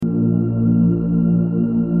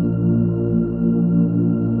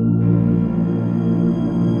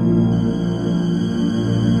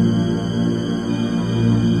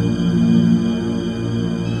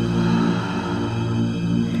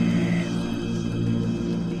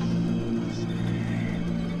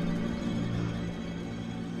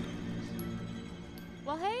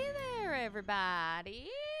Well, hey there, everybody.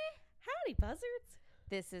 Howdy, buzzards.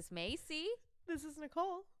 This is Macy, This is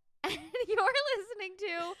Nicole. and you're listening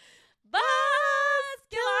to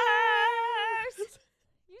Buzzkillers.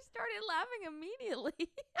 You started laughing immediately.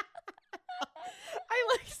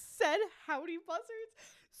 I said howdy, buzzards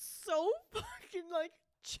so fucking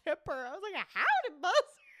chipper. I was like, howdy,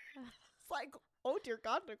 buzzards. It's like, oh dear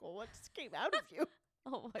God, Nicole, what just came out of you?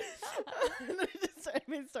 Oh my God. And then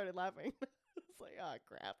I started laughing. It's like, oh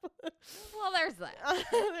crap. Well, there's that.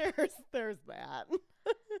 there's that.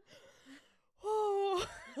 Oh.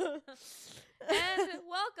 And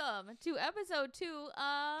welcome to episode 2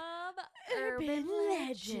 of Urban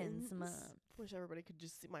Legends Month. Wish everybody could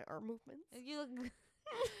just see my arm movements. You look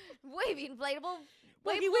wavy inflatable.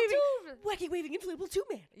 Wacky waving inflatable tube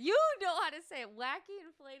man. You know how to say it. Wacky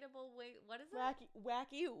inflatable. Wait, what is it?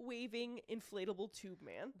 Wacky waving inflatable tube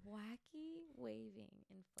man. Wacky waving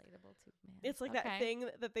inflatable tube man. It's like that thing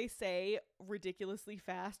that they say ridiculously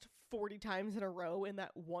fast 40 times in a row in that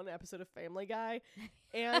one episode of Family Guy.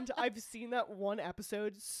 And I've seen that one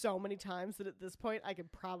episode so many times that at this point I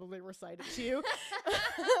could probably recite it to you.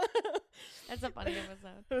 That's a funny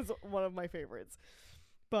episode. It's one of my favorites.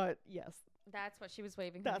 But yes. That's what she was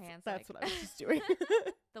waving her hands That's like. what I was just doing.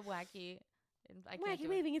 The wacky. I can't Wacky do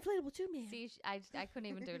waving inflatable tube man. See, I couldn't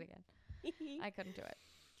even do it again. I couldn't do it.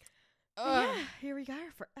 Yeah, here we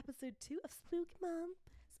are for episode 2 of Spooky Month.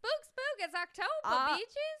 Spook! It's October,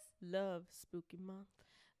 beaches. Love Spooky Month.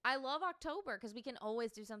 I love October because we can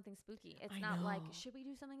always do something spooky. It's not know. like, should we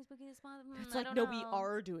do something spooky this month? It's I like, don't we know.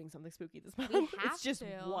 are doing something spooky this month. We have it's just, to.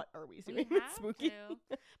 what are we We doing have spooky? to.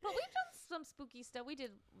 But we've done some spooky stuff. We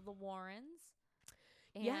did the Warrens.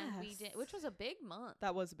 And we Yes. did, which was a big month.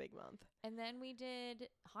 That was a big month. And then we did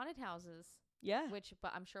haunted houses. Yeah.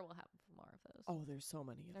 But I'm sure we'll have more of those. Oh, there's so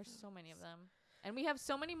many of them. There's so many of them. And we have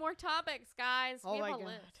so many more topics, guys. Oh we my have a God.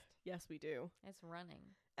 list. Yes, we do. It's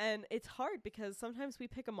running. And it's hard because sometimes we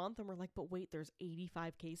pick a month and we're like, but wait, there's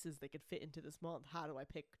 85 cases that could fit into this month. How do I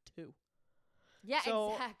pick 2? Yeah,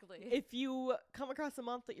 So exactly. If you come across a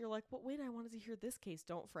month that you're like, but wait, I wanted to hear this case,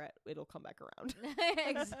 don't fret. It'll come back around.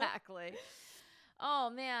 Exactly. Oh,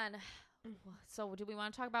 man. So do we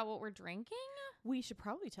want to talk about what we're drinking? We should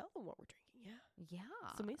probably tell them what we're drinking. Yeah.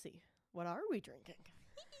 Yeah. So, Macy, what are we drinking?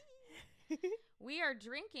 We are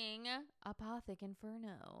drinking Apothic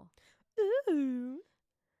Inferno. Ooh.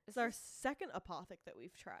 It's our second Apothic that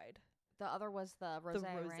we've tried. The other was the rosé,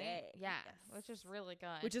 rosé, right? Yeah, yes. which is really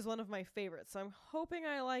good. Which is one of my favorites. So I'm hoping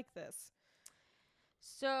I like this.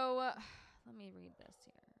 So let me read this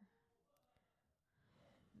here.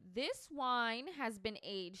 This wine has been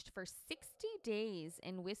aged for 60 days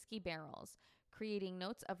in whiskey barrels, creating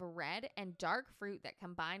notes of red and dark fruit that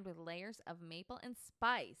combine with layers of maple and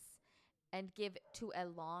spice and give to a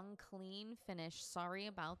long, clean finish. Sorry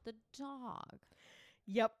about the dog.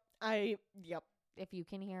 Yep. If you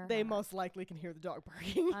can hear They her. most likely can hear the dog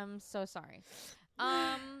barking. I'm so sorry.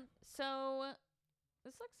 So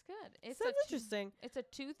this looks good. It's Sounds interesting. It's a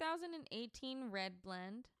 2018 red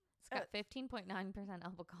blend. It's got 15.9%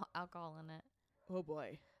 alcohol in it. Oh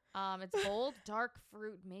boy. It's bold, dark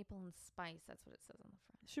fruit, maple, and spice. That's what it says on the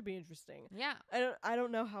front. Should be interesting. Yeah. I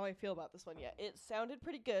don't know how I feel about this one yet. It sounded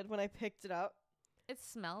pretty good when I picked it up. It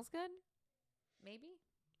smells good. Maybe.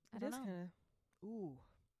 I don't know. Kinda, ooh.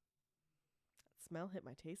 That smell hit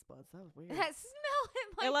my taste buds. That was weird. That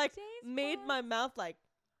smell in my taste made buds. my mouth like.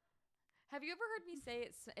 Have you ever heard me say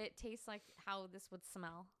it tastes like how this would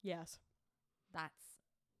smell? Yes.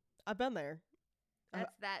 I've been there.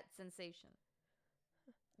 That's that sensation.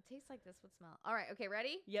 It tastes like this would smell. All right. Okay.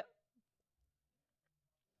 Ready? Yep.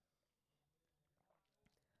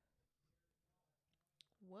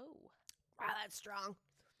 Whoa. Wow, that's strong.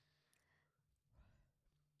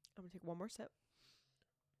 I'm going to take one more sip.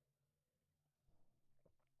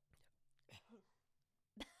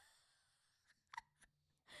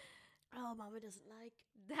 Oh, Mama doesn't like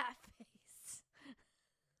That face.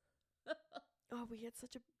 Oh, we had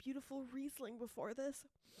such a beautiful Riesling before this.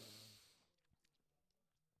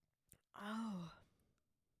 Oh.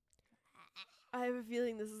 I have a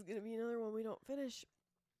feeling this is going to be another one we don't finish.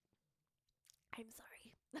 I'm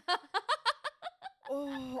sorry.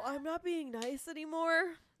 Oh, I'm not being nice anymore.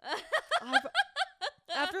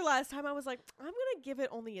 After last time, I was like, I'm going to give it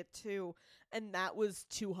only a 2. And that was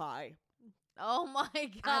too high. Oh my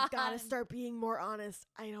God. I've got to start being more honest.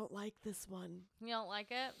 I don't like this one. You don't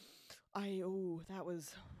like it? This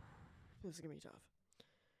is going to be tough.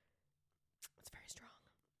 It's very strong.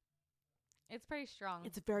 It's pretty strong.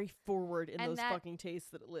 It's very forward in And those fucking tastes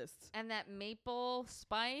that it lists. And that maple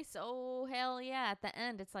spice, oh, hell yeah. At the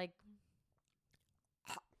end, it's like...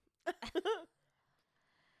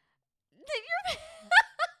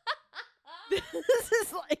 This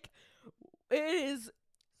is like, it is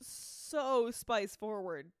so spice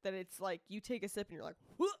forward that it's like you take a sip and you're like,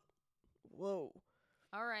 whoa.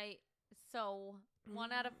 All right. So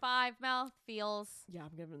 1 out of 5 mouth feels. Yeah,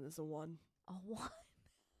 I'm giving this a 1. A 1.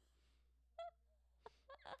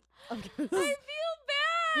 I'm I giving feel this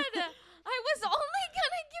bad. I was only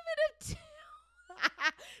gonna give it a 2.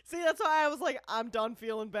 See, that's why I was like, I'm done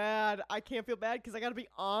feeling bad. I can't feel bad because I gotta be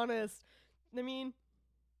honest. I mean,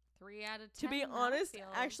 3 out of 10. to be mouth honest, feels.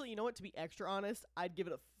 actually, you know what? To be extra honest, I'd give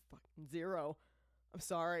it a fucking 0. I'm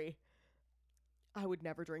sorry. I would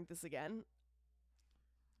never drink this again.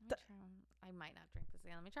 Let me try. I might not drink this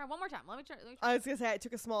again. Let me try one more time. Let me try. I was gonna say I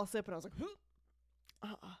took a small sip and I was like, God.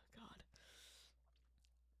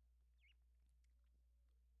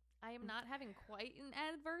 I am not having quite an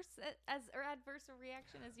adverse a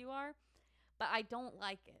reaction as you are, but I don't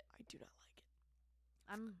like it. I do not like it.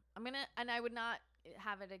 I'm gonna, and I would not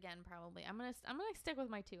have it again. Probably. I'm gonna stick with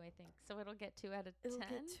my 2. I think so. It'll get 2 out of 10. It'll get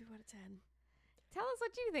 2 out of 10. Tell us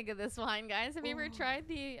what you think of this wine, guys. Have you ever tried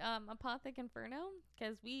the Apothic Inferno?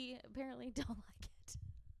 Because we apparently don't like it.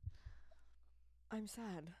 I'm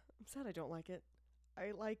sad. I'm sad I don't like it.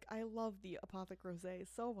 I love the Apothic Rosé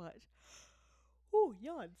so much. Oh,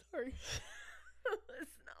 yawn. Sorry.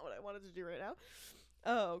 That's not what I wanted to do right now.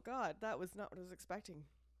 Oh, God. That was not what I was expecting.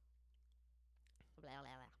 Blah, blah,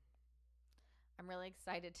 blah. I'm really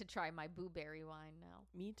excited to try my blueberry wine now.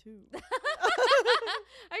 Me too. I should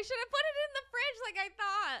have put it in the fridge like I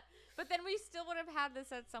thought. But then we still would have had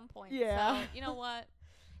this at some point. Yeah. So, you know what?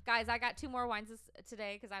 Guys, I got 2 more wines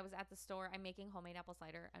today because I was at the store. I'm making homemade apple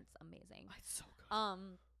cider. And it's amazing. Oh, it's so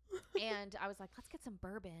good. And I was like, let's get some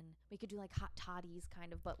bourbon. We could do like hot toddies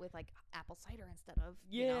kind of, but with like apple cider instead of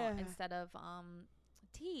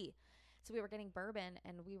tea. So we were getting bourbon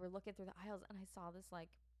and we were looking through the aisles and I saw this like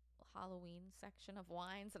Halloween section of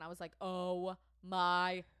wines and I was like, oh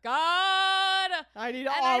my God. I need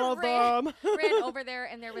all of them. Ran over there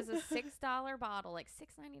and there was a $6 bottle, like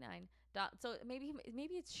 $6.99. So maybe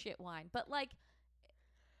it's shit wine, but like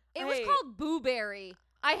it was called Booberry.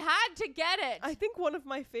 I had to get it. I think one of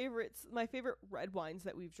my favorite red wines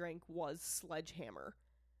that we've drank was Sledgehammer.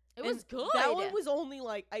 It was good. That one was only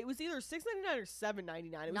like, it was either $6.99 or $7.99.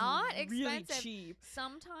 It was not really expensive. cheap.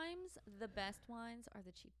 Sometimes the best wines are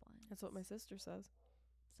the cheap ones. That's what my sister says.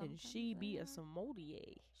 Sometimes and she be they a are.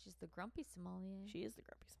 sommelier. She's the grumpy sommelier. She is the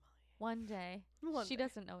grumpy sommelier. One day. She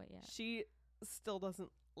doesn't know it yet. She still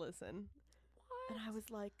doesn't listen. What? And I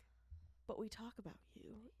was like, but we talk about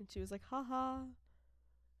you. And she was like, haha.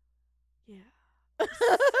 Yeah.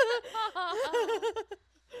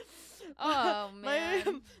 Oh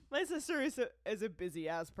man. My sister is a busy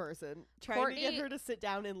ass person. Trying to get her to sit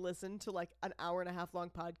down and listen to like an hour and a half long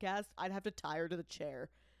podcast, I'd have to tie her to the chair.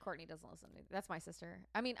 Courtney doesn't listen to me. That's my sister.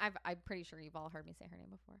 I mean, I'm pretty sure you've all heard me say her name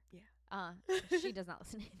before. Yeah. She does not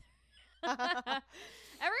listen either.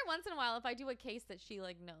 Every once in a while, if I do a case that she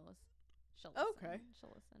like knows, she'll listen. Okay.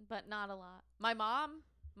 She'll listen, but not a lot. My mom,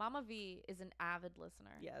 Mama V, is an avid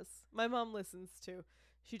listener. Yes. My mom listens too.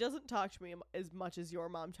 She doesn't talk to me as much as your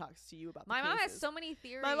mom talks to you about my the mom cases. has so many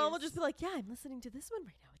theories. My mom will just be like, yeah, I'm listening to this one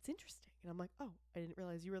right now. It's interesting. And I'm like, oh, I didn't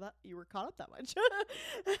realize you were caught up that much.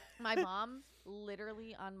 My mom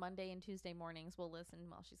literally on Monday and Tuesday mornings will listen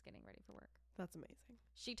while she's getting ready for work. That's amazing.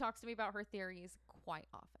 She talks to me about her theories quite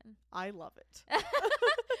often. I love it.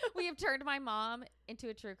 We have turned my mom into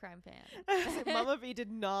a true crime fan. Mama V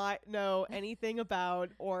did not know anything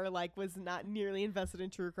about or like was not nearly invested in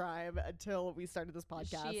true crime until we started this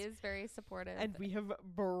podcast. She is very supportive. And we have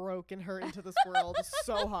broken her into this world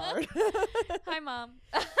so hard. Hi, Mom.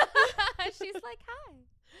 She's like,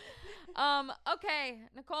 hi. Okay,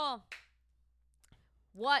 Nicole.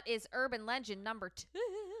 What is urban legend number 2?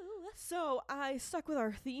 So I stuck with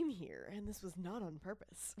our theme here, and this was not on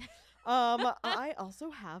purpose. I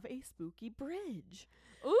also have a spooky bridge.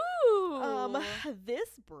 Ooh. This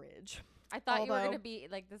bridge. I thought you were going to be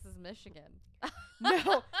like, this is Michigan. No.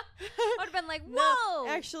 I would have been like, whoa. No,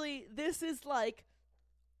 actually, this is like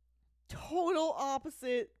total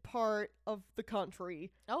opposite part of the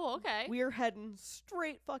country. Oh, okay. We are heading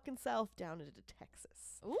straight fucking south down into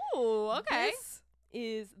Texas. Ooh, okay. This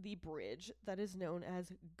is the bridge that is known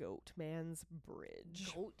as Goatman's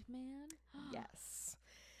Bridge. Goatman? Yes.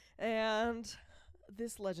 And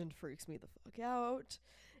this legend freaks me the fuck out.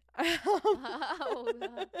 Oh,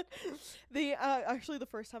 God. Actually, the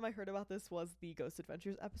first time I heard about this was the Ghost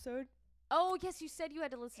Adventures episode. Oh, yes, you said you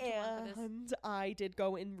had to listen to one for this. And I did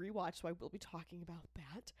go and rewatch, so I will be talking about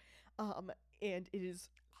that. And it is...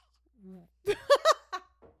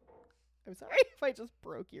 I'm sorry if I just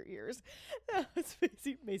broke your ears. It's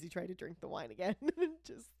Maisie tried to drink the wine again and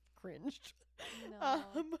just cringed. No, I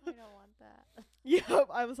don't want that. Yep,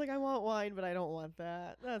 I was like, I want wine, but I don't want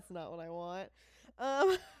that. That's not what I want.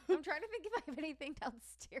 I'm trying to think if I have anything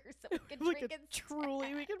downstairs that we can like drink a instead.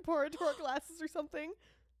 truly, we can pour into our glasses or something.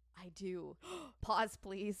 I do. Pause,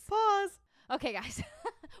 please. Pause. Okay, guys,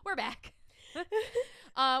 we're back.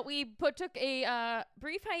 We took a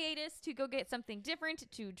brief hiatus to go get something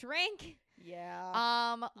different to drink.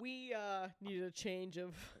 Yeah. We needed a change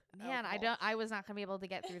of man, alcohol. I was not gonna be able to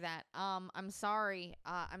get through that. I'm sorry.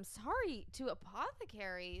 I'm sorry to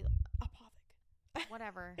Apothecary.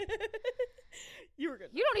 Whatever. You were good.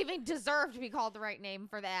 You don't even deserve to be called the right name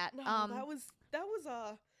for that. No, that was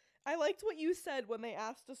I liked what you said when they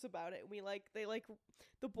asked us about it. We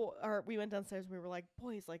we went downstairs and we were like,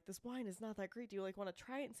 boys, like this wine is not that great. Do you like want to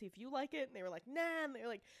try it and see if you like it? And they were like, nah. And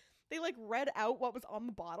they read out what was on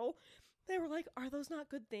the bottle. They were like, are those not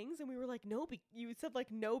good things? And we were like, no. You said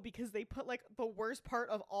like no because they put like the worst part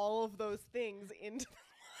of all of those things into the wine.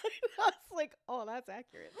 I was like, oh, that's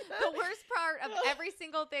accurate. The worst part of every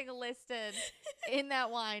single thing listed in that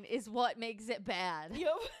wine is what makes it bad.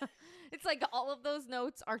 Yep. It's like all of those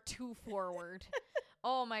notes are too forward.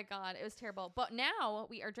 Oh my God, it was terrible. But now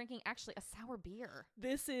we are drinking actually a sour beer.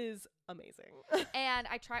 This is amazing. And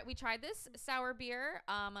we tried this sour beer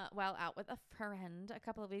while out with a friend a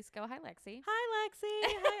couple of weeks ago. Hi, Lexi. Hi, Lexi.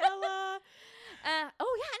 Hi, Ella.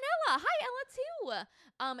 Oh yeah, and Ella. Hi,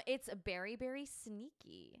 Ella too. It's Berry Berry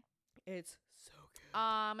Sneaky. It's so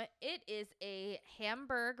good. It is a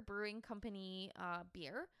Hamburg Brewing Company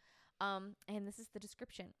beer. And this is the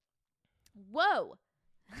description. Whoa.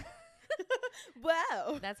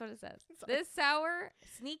 Wow. That's what it says. Sorry. This sour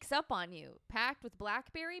sneaks up on you, packed with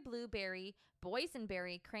blackberry, blueberry,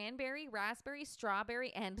 boysenberry, cranberry, raspberry,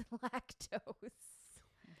 strawberry, and lactose.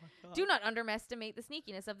 Oh Do not underestimate the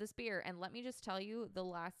sneakiness of this beer. And let me just tell you, the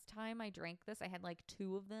last time I drank this, I had like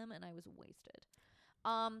 2 of them and I was wasted.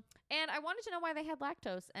 And I wanted to know why they had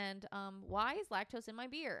lactose and why is lactose in my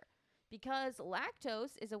beer? Because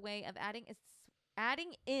lactose is a way of adding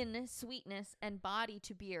in sweetness and body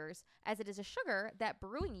to beers, as it is a sugar that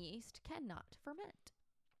brewing yeast cannot ferment.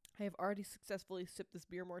 I have already successfully sipped this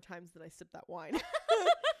beer more times than I sipped that wine.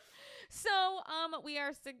 So, we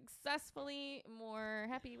are successfully more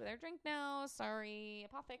happy with our drink now. Sorry,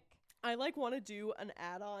 Apothic. I want to do an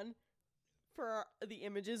add-on for the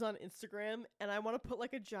images on Instagram, and I want to put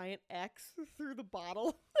like a giant X through the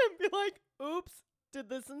bottle and be like, oops, did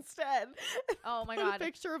this instead. Oh my Put God. a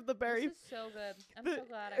picture of the berry. This is so good. I'm so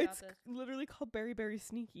glad I got this. It's literally called Berry Berry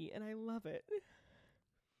Sneaky, and I love it.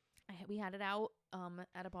 We had it out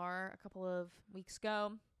at a bar a couple of weeks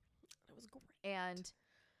ago. It was great. And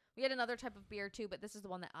we had another type of beer too, but this is the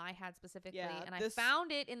one that I had specifically. Yeah, and I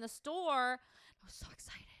found it in the store. I was so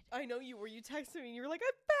excited. I know you were. You texted me and you were like,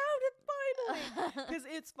 I found it finally. Because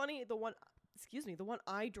it's funny, the one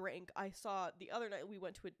I drank, I saw the other night. We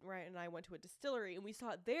went to I went to a distillery and we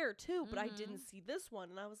saw it there too, but I didn't see this one.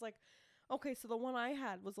 And I was like, okay, so the one I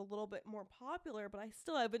had was a little bit more popular, but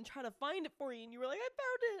I've been trying to find it for you. And you were like, I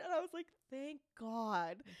found it. And I was like, thank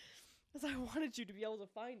God. Because I wanted you to be able to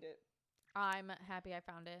find it. I'm happy I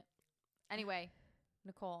found it. Anyway,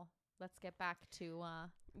 Nicole, let's get back to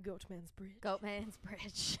Goatman's Bridge. Goatman's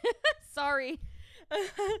Bridge. Sorry.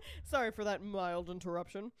 Sorry for that mild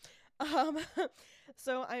interruption.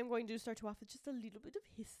 So I'm going to start you off with just a little bit of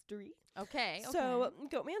history. Okay. So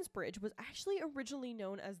Goatman's Bridge was actually originally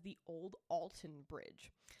known as the Old Alton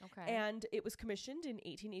Bridge. Okay. And it was commissioned in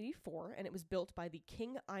 1884, and it was built by the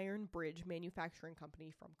King Iron Bridge Manufacturing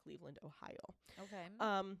Company from Cleveland, Ohio.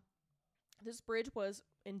 Okay. This bridge was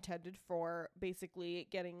intended for basically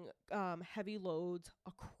getting heavy loads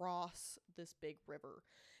across this big river.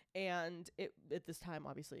 And at this time,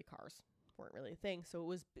 obviously, cars weren't really a thing. So it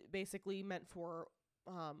was basically meant for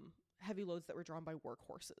heavy loads that were drawn by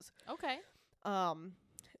workhorses. Okay.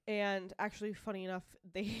 And actually, funny enough,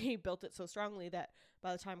 they built it so strongly that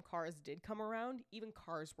by the time cars did come around, even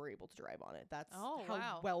cars were able to drive on it. That's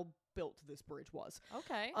how well built this bridge was.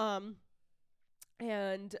 Okay.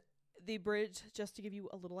 And the bridge, just to give you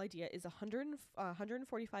a little idea, is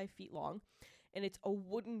 145 feet long, and it's a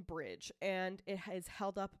wooden bridge, and it is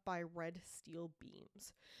held up by red steel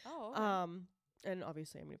beams. Oh, okay. And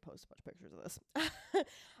obviously I'm going to post a bunch of pictures of this.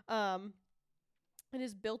 It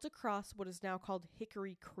is built across what is now called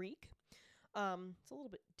Hickory Creek. It's a little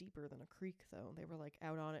bit deeper than a creek, though. They were like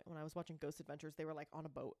out on it when I was watching Ghost Adventures. They were like on a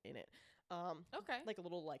boat in it. Okay. Like a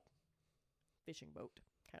little like fishing boat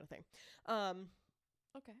kind of thing.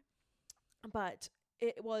 Okay. But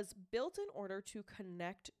It was built in order to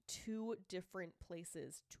connect two different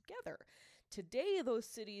places together. Today, those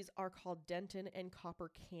cities are called Denton and Copper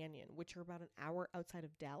Canyon, which are about an hour outside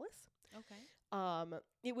of Dallas. Okay.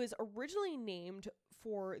 It was originally named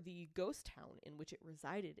for the ghost town in which it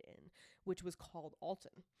resided in, which was called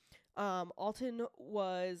Alton. Alton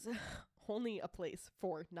was only a place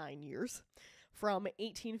for 9 years, from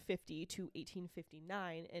 1850 to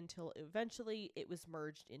 1859, until eventually it was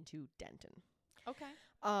merged into Denton. Okay.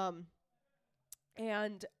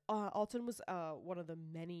 And Alton was one of the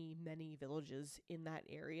many, many villages in that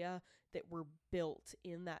area that were built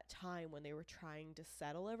in that time when they were trying to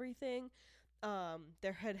settle everything.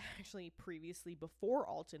 There had actually previously, before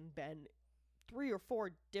Alton, been 3 or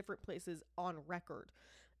 4 different places on record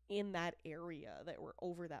in that area that were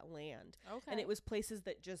over that land. Okay. And it was places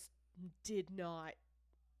that just did not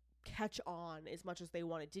catch on as much as they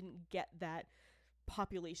wanted, didn't get that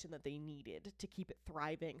population that they needed to keep it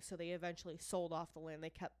thriving. So they eventually sold off the land.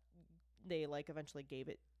 They eventually gave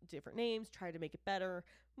it different names, tried to make it better,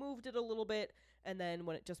 moved it a little bit, and then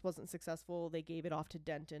when it just wasn't successful, they gave it off to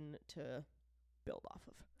Denton to build off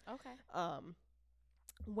of. Okay.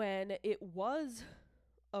 When it was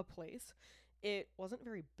a place, it wasn't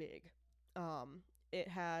very big. It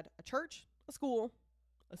had a church, a school,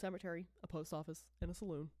 a cemetery, a post office, and a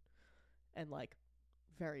saloon, and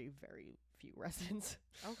very, very few residents.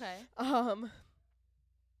 Okay. A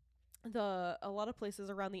lot of places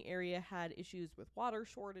around the area had issues with water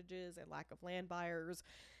shortages and lack of land buyers,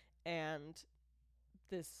 and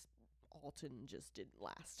this Alton just didn't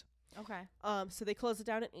last. Okay. So they closed it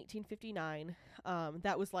down in 1859.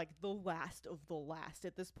 That was like the last of the last.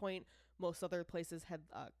 At this point, most other places had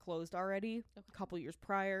closed already. Okay. A couple years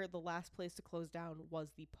prior, the last place to close down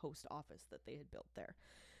was the post office that they had built there.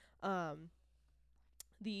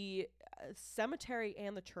 The cemetery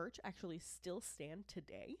and the church actually still stand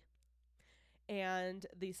today. And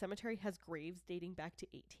the cemetery has graves dating back to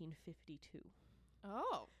 1852.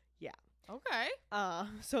 Oh. Yeah. Okay.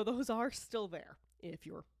 So those are still there if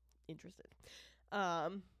you're interested.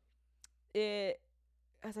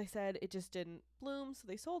 As I said, it just didn't bloom, so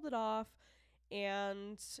they sold it off,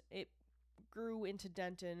 and it grew into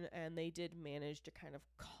Denton, and they did manage to kind of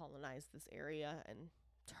colonize this area and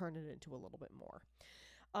turn it into a little bit more.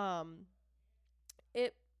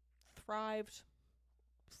 It thrived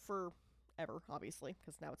forever, obviously,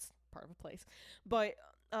 because now it's part of a place. But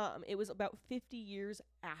it was about 50 years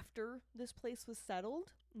after this place was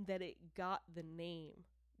settled that it got the name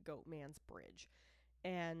Goatman's Bridge.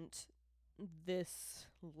 And this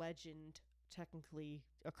legend technically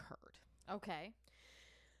occurred. Okay.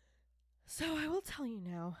 So I will tell you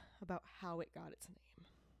now about how it got its name.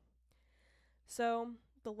 So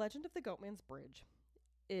the legend of the Goatman's Bridge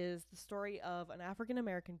is the story of an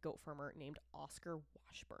African-American goat farmer named Oscar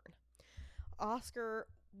Washburn. Oscar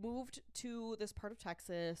moved to this part of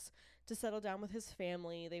Texas to settle down with his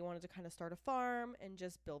family. They wanted to kind of start a farm and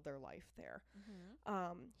just build their life there.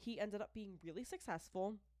 Mm-hmm. He ended up being really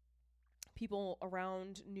successful. People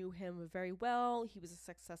around knew him very well. He was a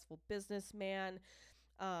successful businessman.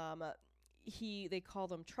 They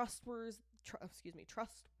called him trustworthy,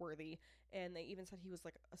 and they even said he was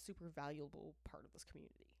like a super valuable part of this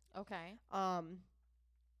community. Okay.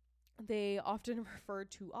 They often referred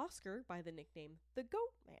to Oscar by the nickname the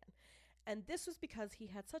Goatman, and this was because he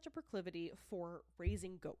had such a proclivity for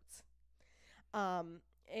raising goats.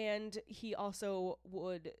 And he also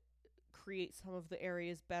would create some of the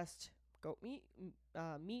area's best goat meat,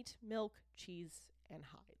 milk, cheese, and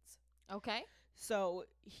hides. Okay. So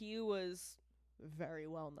he was very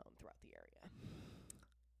well known throughout the area.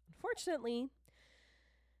 Unfortunately,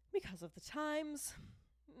 because of the times,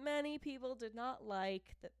 many people did not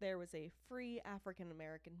like that there was a free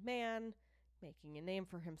African-American man making a name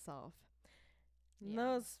for himself. And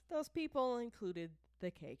Yeah. those people included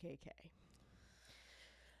the KKK.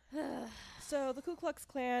 So the Ku Klux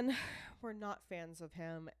Klan were not fans of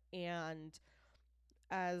him, and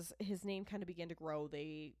as his name kind of began to grow,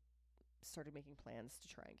 they started making plans to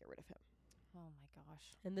try and get rid of him. Oh my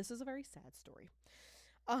gosh. And this is a very sad story.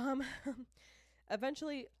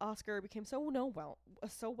 Eventually, Oscar became so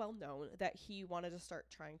well known that he wanted to start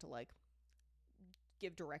trying to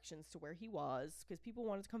give directions to where he was, because people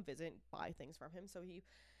wanted to come visit and buy things from him. So he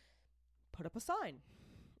put up a sign,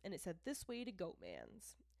 and it said, "This way to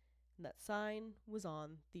Goatman's." And that sign was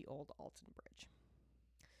on the old Alton Bridge.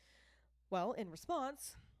 Well, in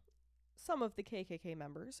response, some of the KKK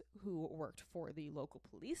members who worked for the local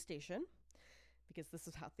police station, because this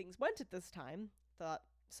is how things went at this time,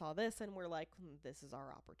 saw this and were like, this is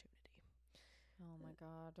our opportunity. Oh my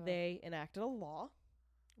God. They enacted a law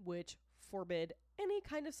which forbid any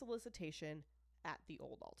kind of solicitation at the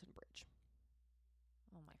Old Alton Bridge.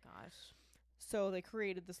 Oh my gosh. So they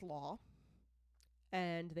created this law,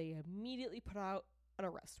 and they immediately put out an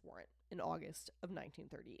arrest warrant in August of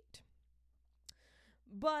 1938.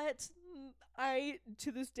 But I,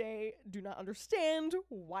 to this day, do not understand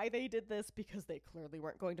why they did this, because they clearly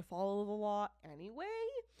weren't going to follow the law anyway.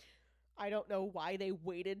 I don't know why they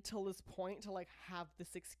waited till this point to, like, have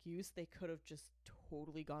this excuse. They could have just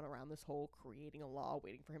totally gone around this whole creating a law,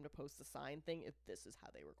 waiting for him to post the sign thing, if this is how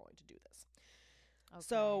they were going to do this. Okay.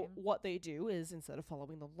 So what they do is, instead of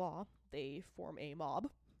following the law, they form a mob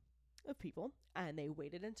of people, and they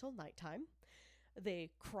waited until nighttime.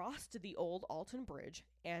 They crossed the Old Alton Bridge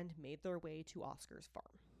and made their way to Oscar's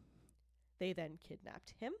farm. They then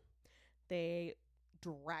kidnapped him. They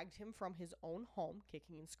dragged him from his own home,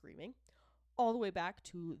 kicking and screaming, all the way back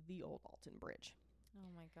to the Old Alton Bridge. Oh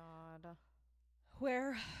my God.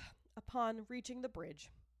 Where, upon reaching the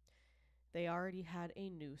bridge, they already had a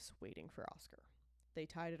noose waiting for Oscar. They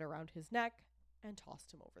tied it around his neck and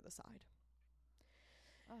tossed him over the side.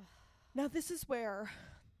 Ugh. Now, this is where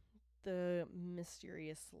the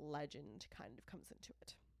mysterious legend kind of comes into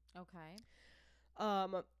it. Okay.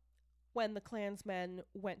 When the Klansmen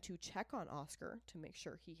went to check on Oscar to make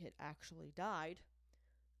sure he had actually died,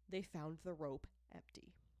 they found the rope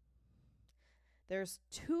empty. There's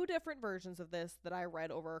two different versions of this that I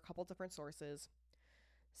read over a couple different sources.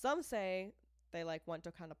 Some say they went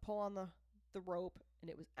to kind of pull on the rope and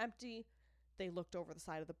it was empty. They looked over the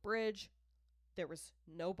side of the bridge. There was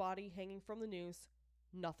no body hanging from the noose,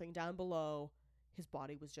 nothing down below. His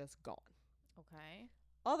body was just gone. Okay.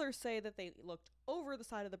 Others say that they looked over the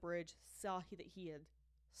side of the bridge, saw that he had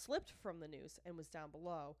slipped from the noose and was down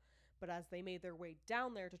below, but as they made their way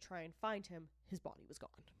down there to try and find him, his body was gone.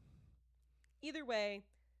 Either way,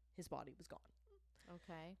 his body was gone.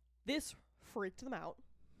 Okay. This freaked them out,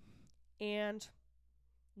 and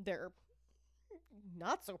their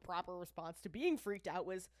not so proper response to being freaked out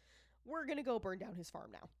was, we're going to go burn down his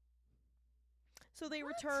farm now. So they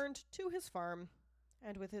returned to his farm,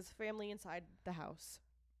 and with his family inside the house,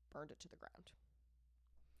 burned it to the ground.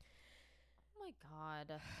 Oh my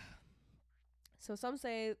God. So some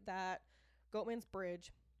say that Goatman's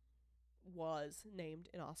Bridge was named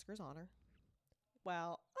in Oscar's honor,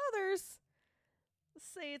 while others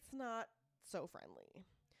say it's not so friendly.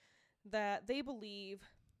 That they believe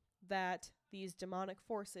that these demonic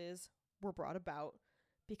forces were brought about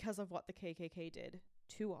because of what the KKK did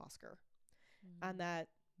to Oscar, and that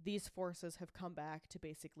these forces have come back to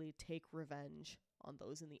basically take revenge on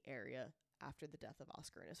those in the area after the death of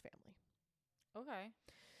Oscar and his family. Okay.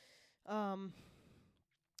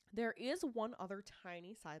 There is one other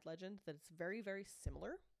tiny side legend that's very, very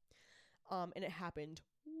similar. And it happened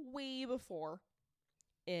way before,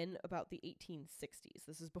 in about the 1860s.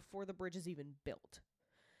 This is before the bridge is even built.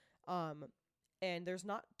 And there's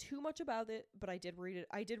not too much about it, but I did read it.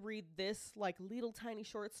 I did read this little tiny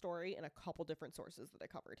short story in a couple different sources that I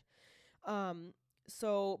covered.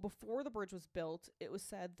 So before the bridge was built, it was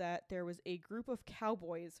said that there was a group of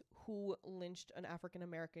cowboys who lynched an African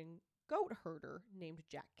American goat herder named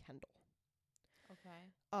Jack Kendall. Okay.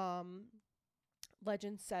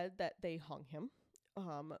 Legend said that they hung him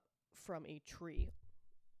from a tree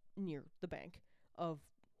near the bank of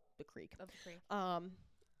the creek.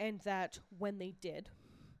 And that when they did,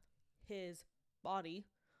 his body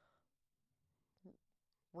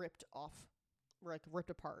ripped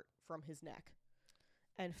apart from his neck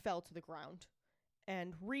and fell to the ground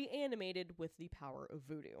and reanimated with the power of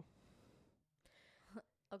voodoo.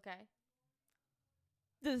 Okay.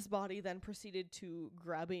 This body then proceeded to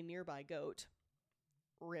grab a nearby goat,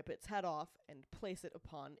 rip its head off, and place it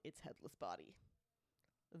upon its headless body,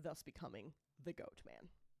 thus becoming the Goatman.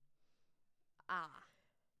 Ah.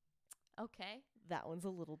 Okay. That one's a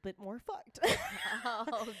little bit more fucked.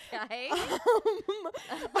 Okay. I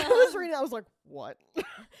was reading, I was like, what?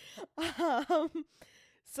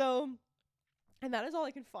 And that is all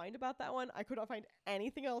I can find about that one. I could not find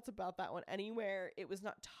anything else about that one anywhere. It was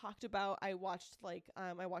not talked about. I watched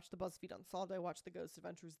I watched the BuzzFeed Unsolved. I watched the Ghost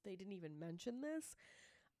Adventures. They didn't even mention this.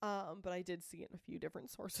 But I did see it in a few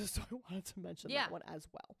different sources, so I wanted to mention that one as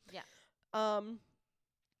well. Yeah.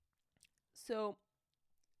 So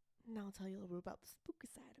now I'll tell you a little bit about the spooky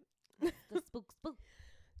side of it. The spook.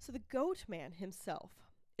 So the Goatman himself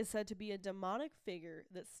is said to be a demonic figure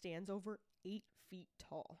that stands over 8 feet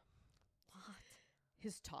tall. What?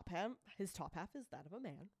 His top half is that of a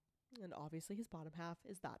man, and obviously his bottom half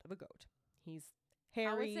is that of a goat. He's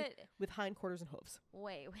hairy with hindquarters and hooves.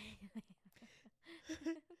 Wait.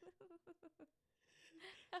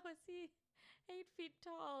 How is he 8 feet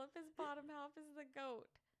tall if his bottom half is the goat?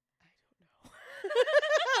 I don't know.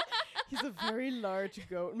 He's a very large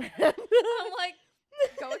goat man. I'm like,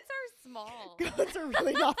 goats are small. Goats are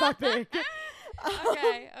really not that big.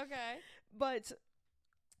 Okay. But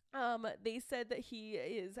they said that he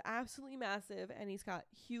is absolutely massive, and he's got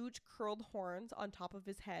huge curled horns on top of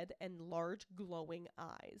his head and large glowing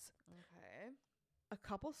eyes. Okay. A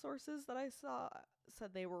couple sources that I saw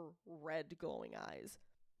said they were red glowing eyes.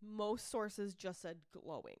 Most sources just said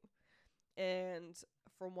glowing. And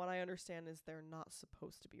from what I understand is they're not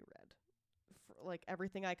supposed to be red. Like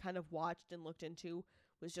everything I kind of watched and looked into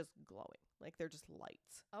was just glowing. Like they're just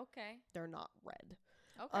lights. Okay. They're not red.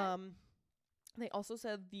 Okay. They also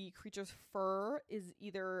said the creature's fur is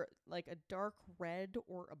either like a dark red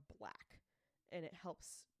or a black. And it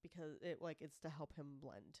helps because it's to help him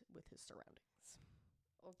blend with his surroundings.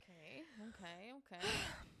 Okay.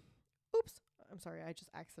 Oops. I'm sorry. I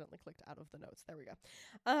just accidentally clicked out of the notes. There we go.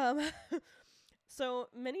 So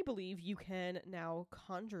many believe you can now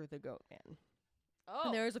conjure the Goatman. Oh.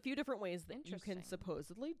 And there's a few different ways that you can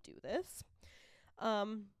supposedly do this.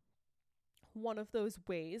 One of those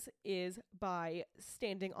ways is by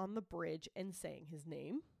standing on the bridge and saying his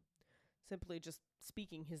name. Simply just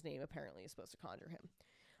speaking his name apparently is supposed to conjure him.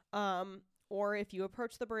 Or if you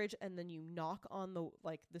approach the bridge and then you knock on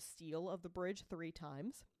the steel of the bridge 3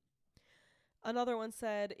 times. Another one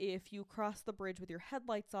said if you cross the bridge with your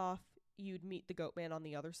headlights off, you'd meet the Goatman on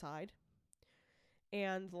the other side.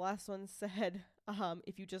 And the last one said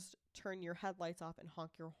if you just turn your headlights off and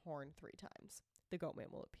honk your horn 3 times, the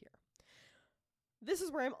Goatman will appear. This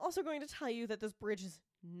is where I'm also going to tell you that this bridge is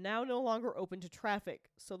now no longer open to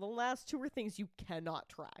traffic. So the last 2 are things you cannot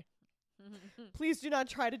try. Please do not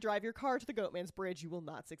try to drive your car to the Goatman's bridge. You will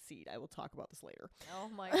not succeed. I will talk about this later. Oh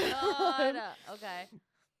my god. Okay.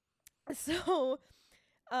 So,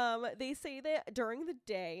 they say that during the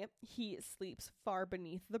day he sleeps far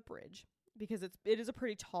beneath the bridge because it is a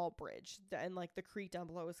pretty tall bridge, and like the creek down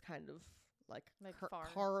below is kind of like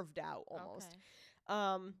carved out almost.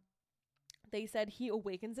 Okay. They said he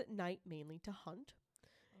awakens at night mainly to hunt.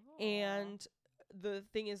 Oh. And the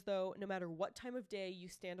thing is, though, no matter what time of day you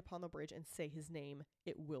stand upon the bridge and say his name,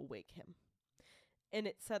 it will wake him. And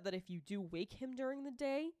it said that if you do wake him during the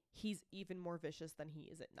day, he's even more vicious than he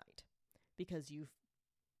is at night. Because you've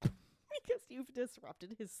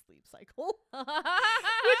disrupted his sleep cycle. Which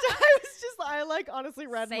I honestly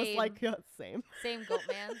read and was like, yeah, same. Same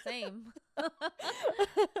Goatman, same.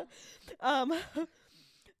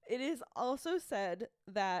 It is also said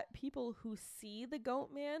that people who see the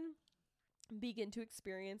Goatman begin to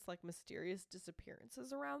experience mysterious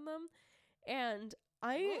disappearances around them. And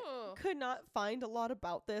I could not find a lot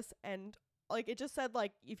about this, and it just said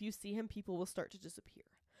if you see him, people will start to disappear.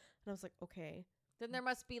 And I was like, okay. Then there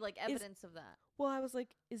must be evidence of that. Well, I was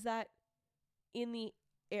like, is that in the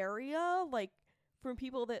area? From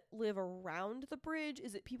people that live around the bridge?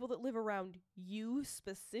 Is it people that live around you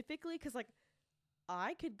specifically? Because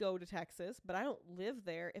I could go to Texas, but I don't live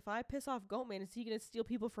there. If I piss off Goatman, is he going to steal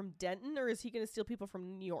people from Denton, or is he going to steal people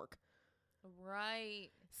from New York? Right.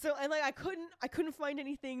 So, and I couldn't find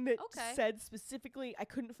anything that said specifically. I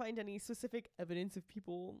couldn't find any specific evidence of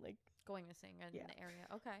people going missing in the area.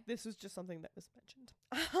 Okay. This was just something that was mentioned.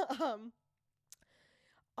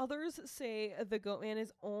 Others say the Goatman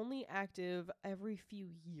is only active every few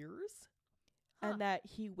years. And that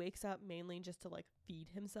he wakes up mainly just to feed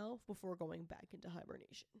himself before going back into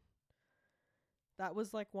hibernation. That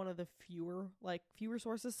was one of the fewer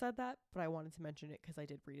sources said that, but I wanted to mention it because I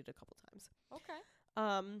did read it a couple times. Okay.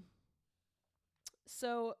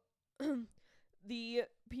 So the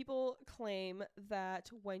people claim that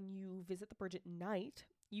when you visit the bridge at night,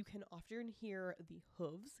 you can often hear the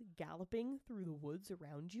hooves galloping through the woods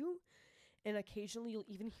around you, and occasionally you'll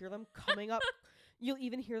even hear them coming up. You'll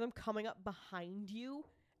even hear them coming up behind you.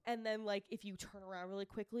 And then, if you turn around really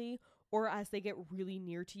quickly, or as they get really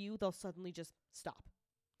near to you, they'll suddenly just stop.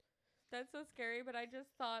 That's so scary, but I just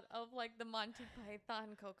thought of, the Monty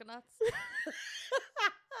Python coconuts.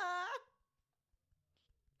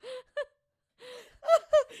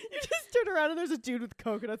 You just turn around and there's a dude with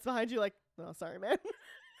coconuts behind you, oh, sorry, man.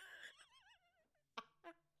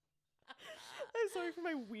 I'm sorry for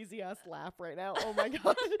my wheezy-ass laugh right now. Oh, my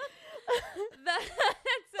God.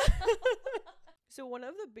 So one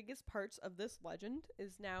of the biggest parts of this legend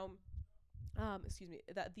is now,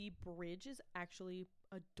 that the bridge is actually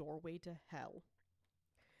a doorway to hell.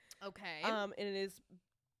 Okay. And it is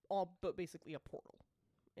all but basically a portal.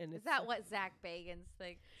 And is that what Zach Bagans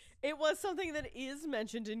thinks? It was something that is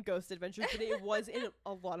mentioned in Ghost Adventures, but it was in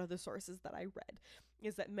a lot of the sources that I read.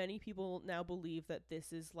 is that many people now believe that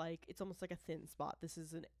this is like, it's almost like a thin spot.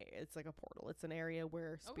 It's like a portal. It's an area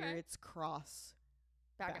where spirits cross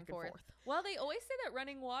Back and forth. Well, they always say that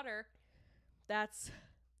running water.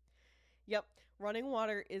 Yep. Running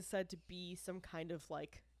water is said to be some kind of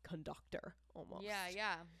like conductor almost.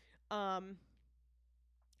 Yeah.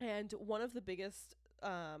 And one of the biggest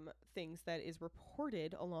things that is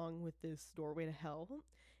reported along with this doorway to hell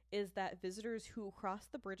is that visitors who cross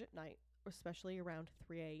the bridge at night, especially around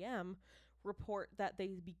 3 a.m., report that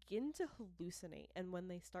they begin to hallucinate. And when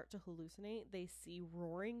they start to hallucinate, they see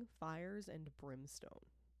roaring fires and brimstone.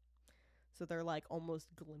 So they're like almost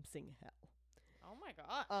glimpsing hell. Oh my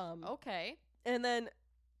gosh. Okay. And then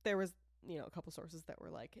there was, a couple sources that were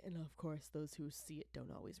like, and of course, those who see it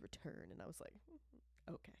don't always return. And I was like,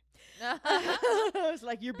 okay. I was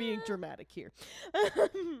like, you're being dramatic here.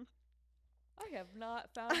 I have not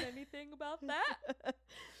found anything about that.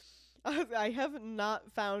 I have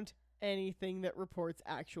not found anything that reports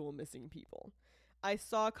actual missing people. I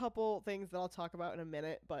saw a couple things that I'll talk about in a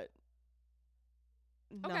minute, but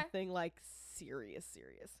nothing like serious.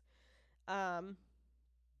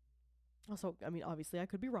 Also, I mean, obviously I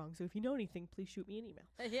could be wrong, so if you know anything, please shoot me an email.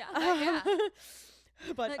 Yeah.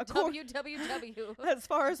 But www. As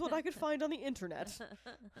far as what I could find on the internet,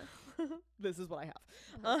 this is what I have.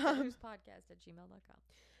 Podcast@gmail.com.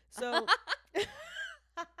 So,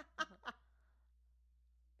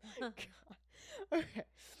 okay.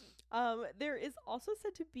 There is also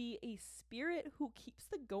said to be a spirit who keeps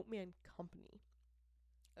the Goatman company.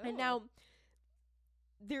 Oh. And now,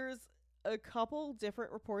 there's a couple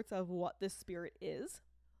different reports of what this spirit is.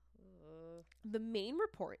 The main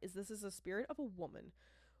report is this is a spirit of a woman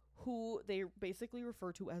who they basically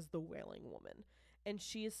refer to as the Wailing Woman. And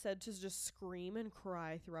she is said to just scream and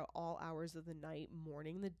cry throughout all hours of the night,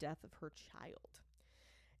 mourning the death of her child.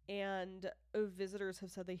 And visitors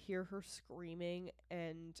have said they hear her screaming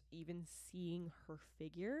and even seeing her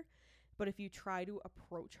figure. But if you try to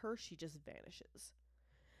approach her, she just vanishes.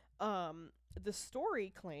 The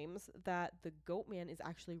story claims that the Goatman is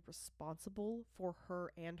actually responsible for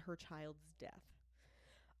her and her child's death.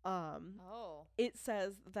 It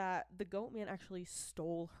says that the Goatman actually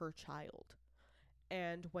stole her child.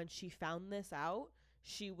 And when she found this out,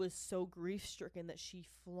 she was so grief-stricken that she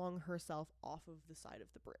flung herself off of the side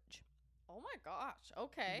of the bridge. Oh my gosh.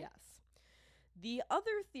 Okay. Yes. The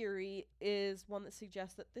other theory is one that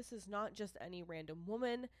suggests that this is not just any random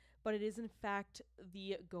woman, but it is in fact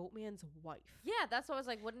the Goatman's wife. Yeah, that's what I was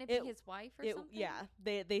like. Wouldn't it be his wife or something? Yeah,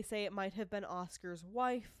 they say it might have been Oscar's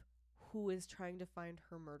wife who is trying to find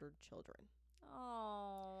her murdered children.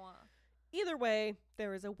 Oh. Either way,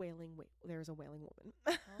 there is a wailing woman.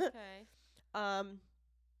 Okay.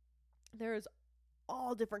 There's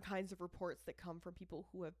all different kinds of reports that come from people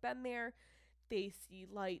who have been there. They see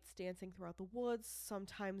lights dancing throughout the woods.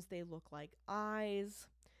 Sometimes they look like eyes.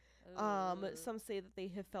 Some say that they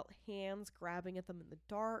have felt hands grabbing at them in the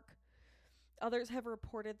dark. Others have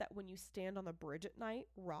reported that when you stand on the bridge at night,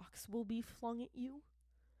 rocks will be flung at you.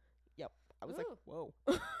 Yep. I was like, whoa.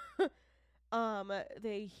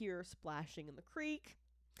 They hear splashing in the creek.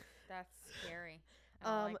 That's scary.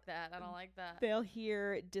 I don't like that. I don't like that. They'll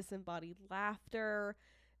hear disembodied laughter.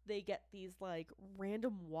 They get these like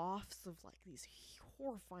random wafts of like these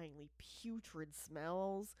horrifyingly putrid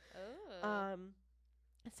smells. Oh.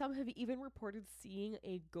 Some have even reported seeing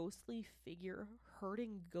a ghostly figure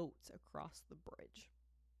herding goats across the bridge.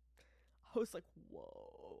 I was like,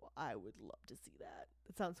 whoa, I would love to see that.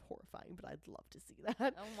 It sounds horrifying, but I'd love to see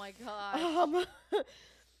that. Oh my gosh.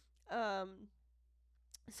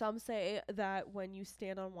 Some say that when you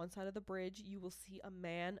stand on one side of the bridge, you will see a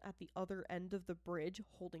man at the other end of the bridge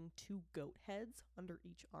holding 2 goat heads under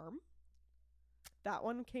each arm. That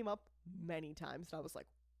one came up many times, and I was like,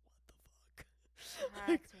 what the fuck?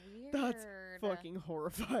 That's weird. That's fucking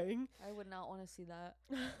horrifying. I would not want to see that.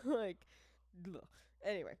 Like, ugh.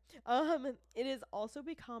 Anyway, it has also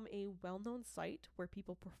become a well-known site where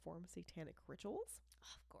people perform satanic rituals.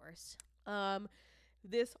 Of course.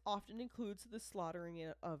 This often includes the slaughtering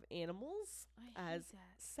of animals as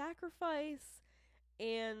sacrifice,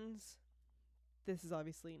 and this is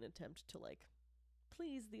obviously an attempt to like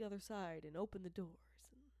please the other side and open the doors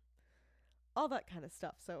and all that kind of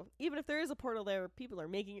stuff. So even if there is a portal there, people are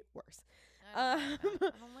making it worse. I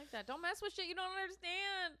don't like that. Don't mess with shit you don't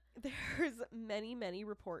understand. There's many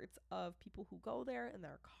reports of people who go there and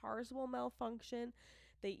their cars will malfunction.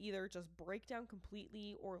 They either just break down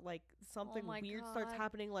completely or like something weird starts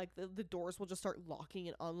happening. Like the doors will just start locking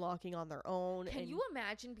and unlocking on their own. Can you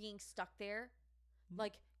imagine being stuck there?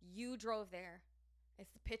 Like you drove there.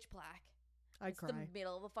 It's the pitch black. I'd cry. It's the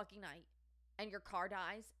middle of the fucking night. and your car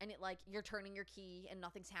dies and it like you're turning your key and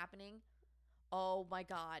nothing's happening. Oh my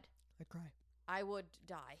God. I'd cry. I would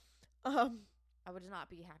die. Um, I would not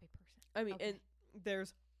be a happy person. I mean, Okay. and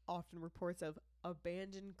there's often reports of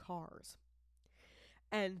abandoned cars.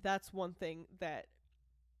 And that's one thing that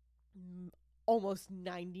almost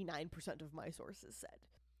 99% of my sources said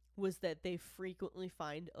was that they frequently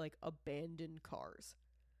find like abandoned cars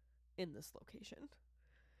in this location.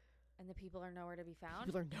 And the people are nowhere to be found?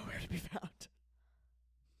 People are nowhere to be found.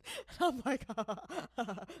 I'm like,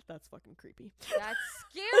 that's fucking creepy. That's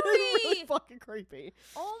scary. Really fucking creepy.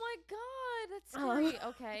 Oh my God, that's scary.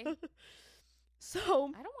 Okay. So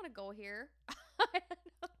I don't want to go here.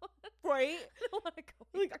 right? I don't want to go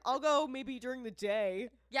Like, here. I'll go maybe during the day.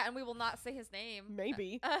 Yeah, and we will not say his name.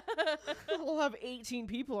 Maybe. I'll have 18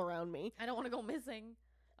 people around me. I don't want to go missing.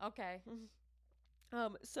 Okay.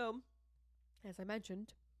 So, as I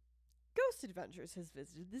mentioned, Ghost Adventures has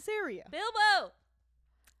visited this area. Bilbo!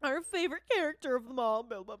 Our favorite character of them all,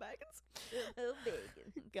 Bilbo Baggins. Bilbo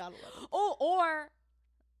Baggins. Gotta love him. Oh,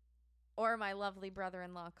 or my lovely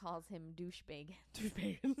brother-in-law calls him Douche Baggins. Douche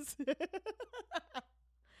Baggins.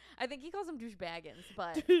 I think he calls him Douche Baggins,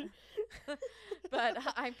 but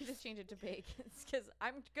I'm gonna just change it to Baggins because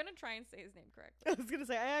I'm gonna try and say his name correctly. I was gonna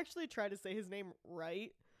say, I actually tried to say his name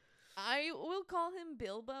right. I will call him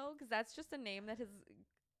Bilbo because that's just a name that has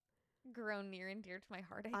grown near and dear to my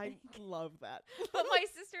heart, I think. love that. But my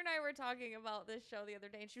sister and I were talking about this show the other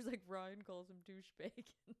day, and she was like, Ryan calls him Douche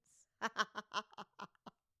Baggins.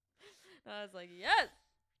 I was like, yes!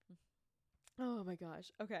 Oh my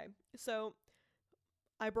gosh. Okay. So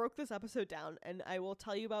I broke this episode down, and I will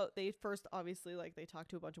tell you about, they first obviously like they talked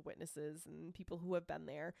to a bunch of witnesses and people who have been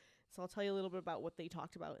there. So I'll tell you a little bit about what they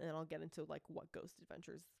talked about, and then I'll get into like what Ghost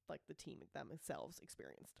Adventures like the team themselves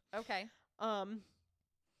experienced. Okay.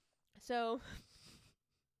 So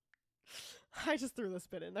I just threw this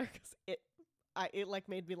bit in there because it like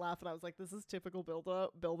made me laugh, and I was like, this is typical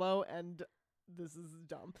Bilbo, and this is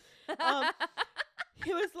dumb.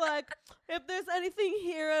 He was like, if there's anything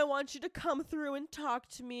here, I want you to come through and talk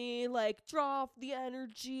to me, like draw off the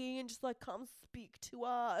energy and just like come speak to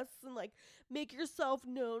us and like make yourself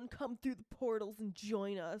known, come through the portals and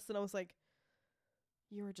join us. And I was like,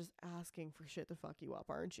 you were just asking for shit to fuck you up,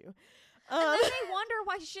 aren't you? And then they wonder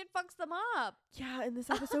why shit fucks them up. Yeah, and this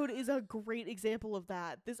episode is a great example of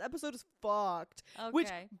that. This episode is fucked. Okay. Which,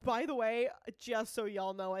 by the way, just so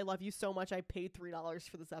y'all know, I love you so much, I paid $3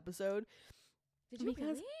 for this episode. Did you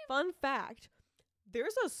Because, really? fun fact,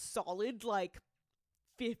 there's a solid, like,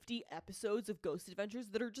 50 episodes of Ghost Adventures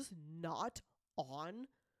that are just not on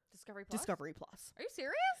Discovery Plus? Discovery Plus. Are you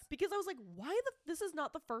serious? Because I was like, this is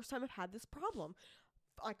not the first time I've had this problem.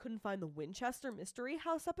 I couldn't find the Winchester Mystery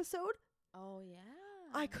House episode. Oh, yeah.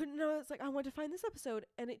 I couldn't know. It's like, I wanted to find this episode,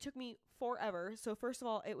 and it took me forever. So first of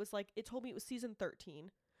all, it was like, it told me it was season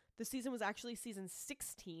 13. The season was actually season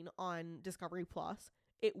 16 on Discovery Plus.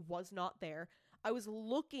 It was not there. I was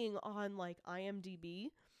looking on like IMDb.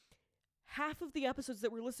 Half of the episodes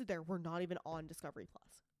that were listed there were not even on Discovery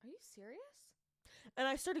Plus. Are you serious? And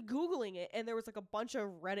I started Googling it, and there was like a bunch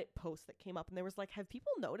of Reddit posts that came up, and there was like, have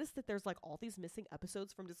people noticed that there's like all these missing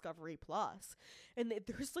episodes from Discovery Plus? And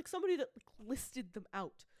there's like somebody that like listed them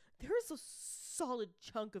out. There is a solid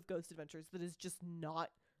chunk of Ghost Adventures that is just not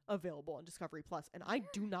available on Discovery Plus, and I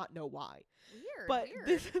do not know why. Weird. But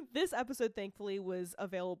weird. this episode thankfully was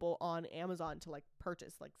available on Amazon to like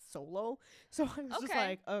purchase like solo. So I was just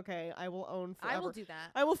like, okay, I will own forever. I will do that.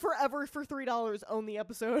 I will forever for $3 own the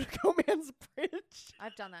episode Goatman's Bridge.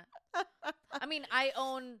 I've done that. I mean, I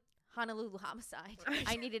own Honolulu Homicide.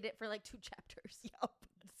 I needed it for like 2 chapters. Yup.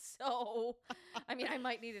 So, I mean, I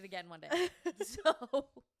might need it again one day. So,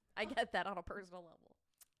 I get that on a personal level.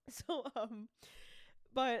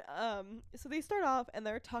 So they start off and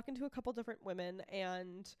they're talking to a couple different women,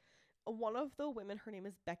 and one of the women, her name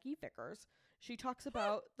is Becky Vickers. She talks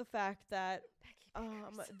about the fact that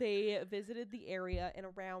they visited the area and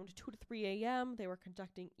around 2 to 3 a.m. they were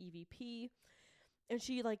conducting EVP, and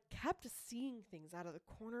she like kept seeing things out of the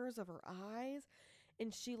corners of her eyes,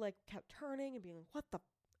 and she like kept turning and being like, what the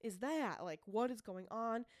is that? Like, what is going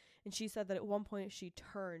on? And she said that at one point she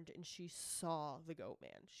turned and she saw the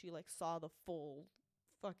Goatman. She like saw the full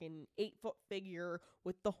fucking 8-foot figure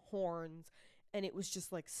with the horns, and it was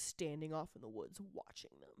just like standing off in the woods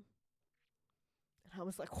watching them. And I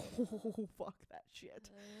was like, oh, fuck that shit.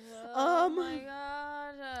 Oh my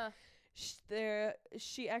god.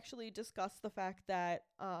 She actually discussed the fact that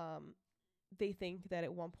they think that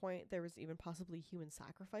at one point there was even possibly human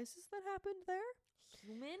sacrifices that happened there.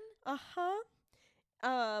 Human? Uh-huh.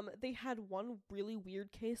 They had one really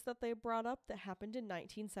weird case that they brought up that happened in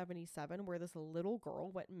 1977 where this little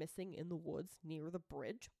girl went missing in the woods near the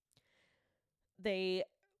bridge. They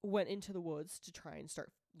went into the woods to try and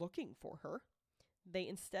start looking for her. They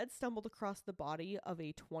instead stumbled across the body of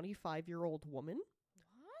a 25-year-old woman.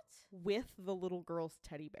 What? With the little girl's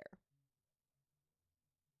teddy bear.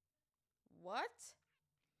 What?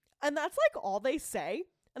 And that's like all they say.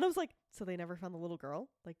 And I was like, so they never found the little girl?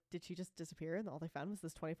 Like, did she just disappear and all they found was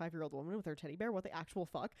this 25-year-old woman with her teddy bear? What the actual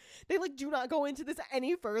fuck? They like do not go into this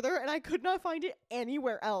any further, and I could not find it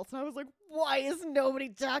anywhere else. And I was like, why is nobody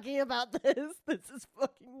talking about this? This is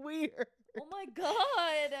fucking weird. Oh my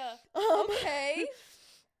god. Okay.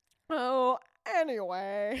 Oh,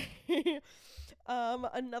 anyway.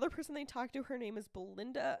 Another person they talked to, her name is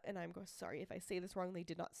Belinda, and I'm sorry if I say this wrong. They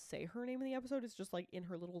did not say her name in the episode. It's just like in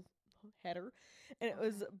her little header, and it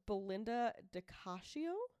was Belinda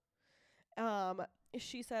DiCascio.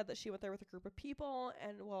 She said that she went there with a group of people,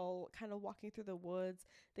 and while kind of walking through the woods,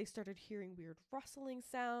 they started hearing weird rustling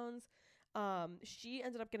sounds. She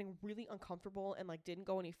ended up getting really uncomfortable and like didn't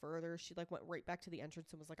go any further. She like went right back to the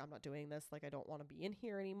entrance and was like, I'm not doing this. Like, I don't want to be in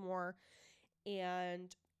here anymore.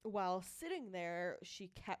 And while sitting there, she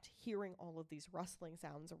kept hearing all of these rustling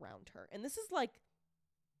sounds around her. And this is like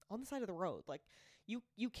on the side of the road. Like,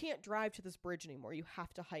 you can't drive to this bridge anymore. You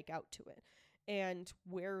have to hike out to it. And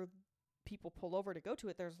where people pull over to go to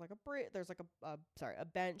it, there's like a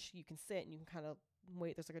bench. You can sit and you can kind of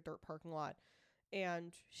wait. There's like a dirt parking lot.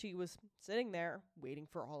 And she was sitting there waiting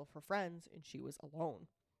for all of her friends, and she was alone.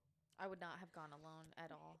 I would not have gone alone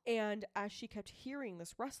at all. And as she kept hearing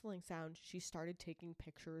this rustling sound, she started taking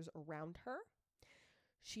pictures around her.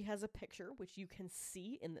 She has a picture, which you can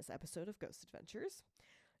see in this episode of Ghost Adventures.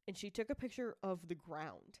 And she took a picture of the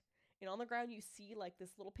ground. And on the ground, you see like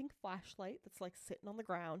this little pink flashlight that's like sitting on the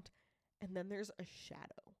ground. And then there's a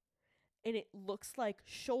shadow. And it looks like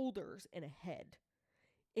shoulders and a head.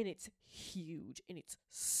 And it's huge. And it's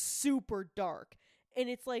super dark. And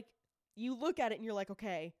it's like, you look at it and you're like,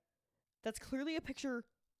 okay, that's clearly a picture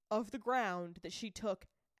of the ground that she took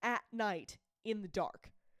at night in the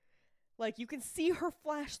dark. Like, you can see her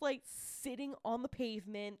flashlight sitting on the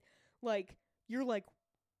pavement. Like, you're like,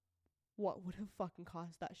 what would have fucking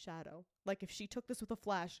caused that shadow? Like, if she took this with a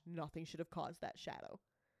flash, nothing should have caused that shadow.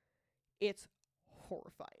 It's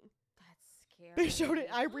horrifying. That's scary. They showed it.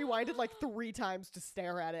 I rewinded like 3 times to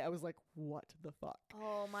stare at it. I was like, what the fuck?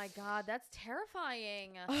 Oh my god, that's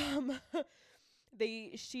terrifying.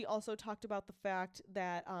 She also talked about the fact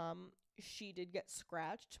that she did get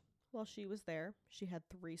scratched while she was there. She had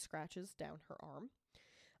 3 scratches down her arm.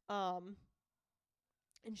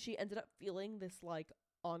 And she ended up feeling this like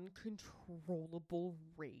uncontrollable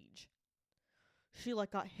rage. She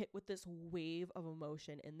like got hit with this wave of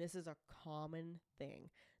emotion, and this is a common thing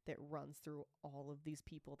that runs through all of these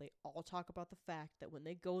people. They all talk about the fact that when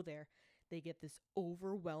they go there, they get this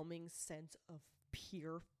overwhelming sense of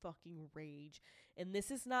pure fucking rage. And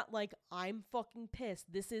this is not like, I'm fucking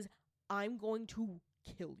pissed. This is, I'm going to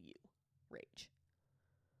kill you rage.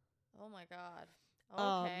 Oh my god.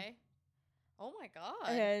 Okay. Oh my god.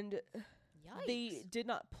 And yikes. They did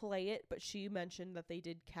not play it, but she mentioned that they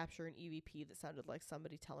did capture an EVP that sounded like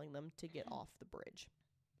somebody telling them to get off the bridge.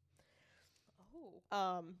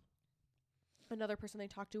 Oh. Another person they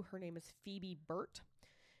talked to, her name is Phoebe Burt.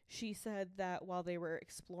 She said that while they were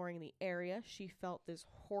exploring the area, she felt this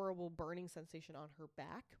horrible burning sensation on her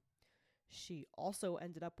back. She also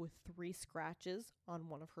ended up with 3 scratches on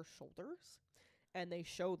one of her shoulders. And they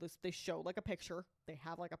show like a picture. They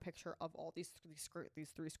have like a picture of all these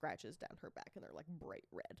 3 scratches down her back, and they're like bright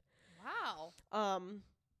red. Wow.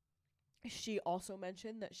 She also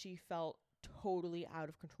mentioned that she felt totally out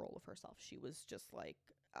of control of herself. She was just like,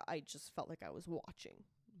 I just felt like I was watching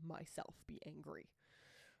myself be angry.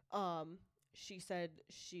 She said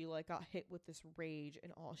she like got hit with this rage,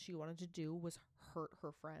 and all she wanted to do was hurt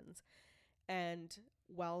her friends. And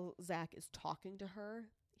while Zach is talking to her,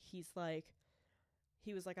 he was like,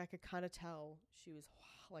 I could kind of tell she was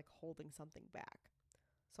like holding something back.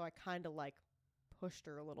 So I kind of like pushed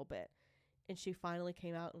her a little bit, and she finally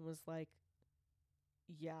came out and was like,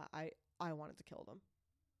 yeah, I wanted to kill them.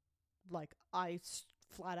 Like, I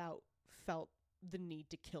flat out felt the need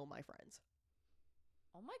to kill my friends.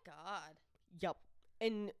 Oh my god. Yep.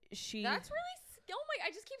 And she... That's really... Oh my...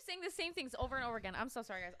 I just keep saying the same things over and over again. I'm so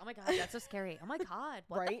sorry, guys. Oh my god, that's so scary. Oh my god.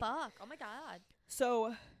 What the fuck? Oh my god.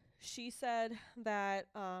 So she said that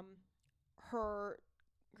her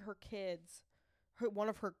kids... one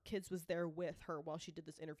of her kids was there with her while she did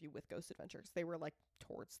this interview with Ghost Adventures. They were like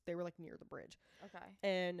near the bridge. Okay.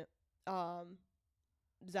 And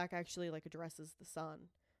Zach actually like addresses the son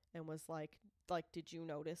and was like, did you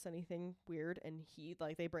notice anything weird? And he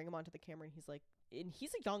like, they bring him onto the camera and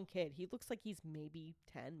he's a young kid. He looks like he's maybe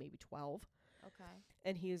 10, maybe 12. Okay.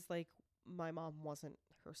 And he's like, my mom wasn't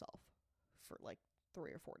herself for like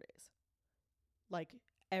 3 or 4 days. Like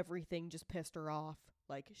everything just pissed her off.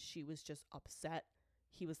 Like she was just upset.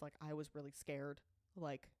 He was like, I was really scared.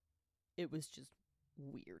 Like it was just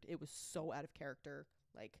weird. It was so out of character.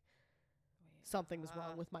 Like something was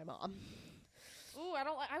wrong with my mom. Ooh, I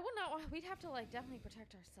would not. We'd have to like definitely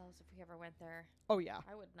protect ourselves if we ever went there. Oh yeah.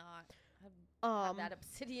 I would not. I'd have that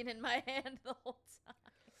obsidian in my hand the whole time.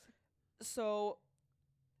 So,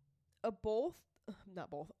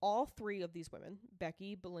 all 3 of these women,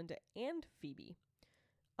 Becky, Belinda, and Phoebe,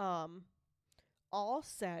 all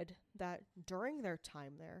said that during their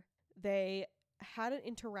time there, they had an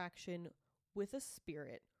interaction with a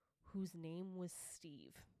spirit whose name was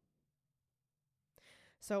Steve.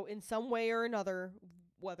 So in some way or another,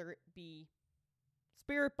 whether it be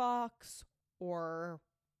spirit box or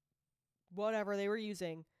whatever they were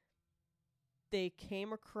using, they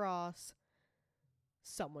came across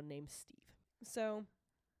someone named Steve. So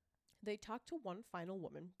they talked to one final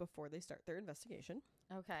woman before they start their investigation.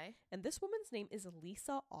 Okay. And this woman's name is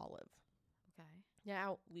Lisa Olive. Okay.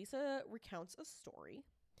 Now, Lisa recounts a story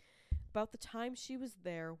about the time she was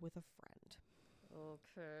there with a friend.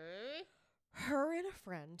 Okay. Her and a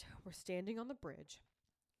friend were standing on the bridge,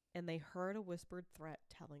 and they heard a whispered threat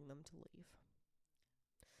telling them to leave.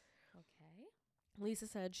 Okay. Lisa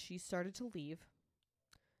said she started to leave,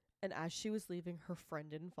 and as she was leaving, her friend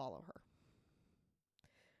didn't follow her.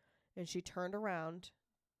 And she turned around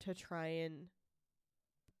to try and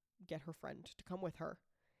get her friend to come with her.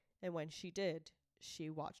 And when she did, she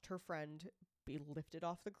watched her friend be lifted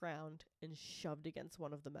off the ground and shoved against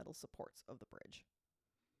one of the metal supports of the bridge.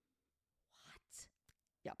 What?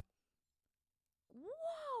 Yep.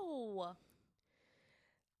 Whoa.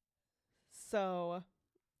 So,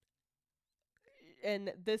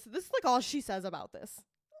 and this is like all she says about this.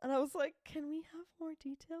 And I was like, can we have more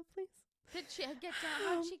detail, please? Did she get down?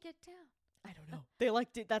 How did she get down? I don't know. They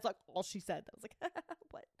like did. That's like all she said. I was like,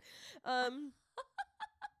 what?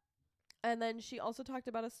 And then she also talked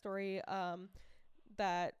about a story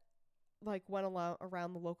that like went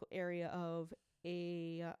around the local area of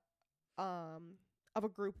a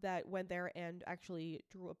group that went there and actually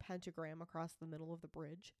drew a pentagram across the middle of the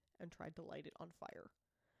bridge and tried to light it on fire.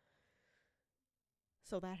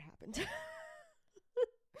 So that happened.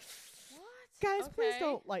 What? Guys, Okay. please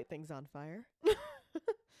don't light things on fire.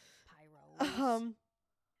 Pyros.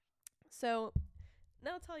 So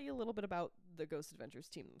now I'll tell you a little bit about the Ghost Adventures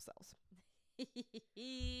team themselves.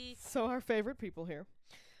 So our favorite people here.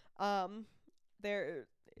 There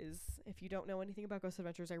is, if you don't know anything about Ghost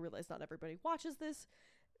Adventures, I realize not everybody watches this.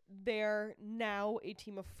 They're now a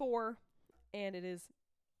team of 4, and it is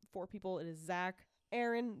 4 people. It is Zach,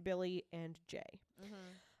 Aaron, Billy, and Jay.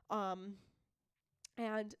 Mm-hmm.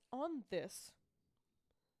 And on this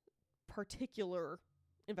particular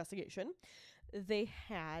investigation, they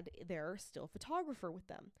had their still photographer with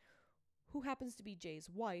them, who happens to be Jay's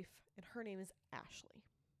wife, and her name is Ashley.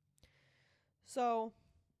 So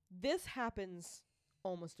this happens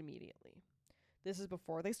almost immediately. This is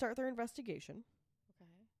before they start their investigation. Okay.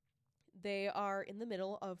 They are in the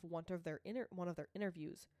middle of one of their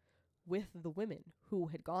interviews with the women who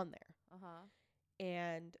had gone there. Uh-huh.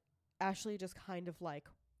 And Ashley just kind of like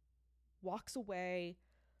walks away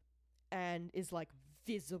and is like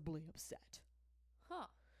visibly upset. Huh.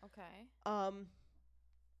 Okay.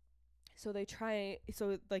 So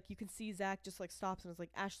like you can see Zach just like stops and is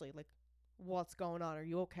like, Ashley, like, what's going on? Are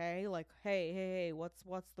you okay? Like, hey, what's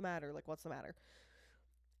the matter? Like, what's the matter?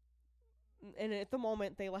 And at the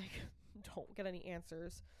moment they like don't get any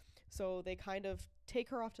answers. So they kind of take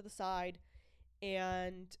her off to the side,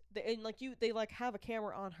 and they have a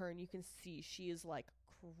camera on her, and you can see she is like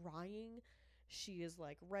crying. She is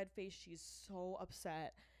like red faced. She's so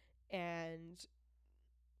upset, and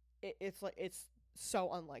it's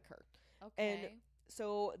so unlike her. Okay. And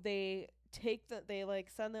so they think the other lady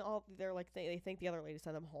sent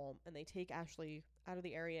them home, and they take Ashley out of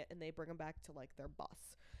the area and they bring them back to like their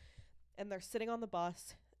bus. And they're sitting on the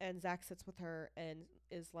bus, and Zach sits with her and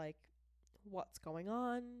is like, what's going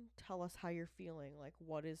on? Tell us how you're feeling. Like,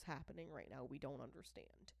 what is happening right now? We don't understand.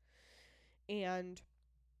 And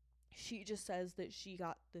she just says that she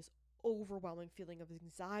got this overwhelming feeling of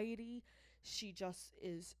anxiety. She just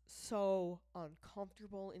is so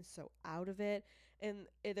uncomfortable and so out of it. And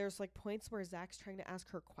there's like points where Zach's trying to ask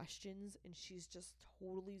her questions, and she's just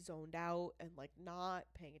totally zoned out and like not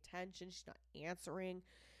paying attention. She's not answering.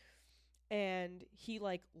 And he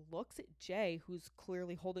like looks at Jay, who's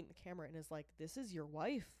clearly holding the camera, and is like, "This is your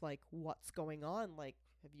wife. Like, what's going on? Like,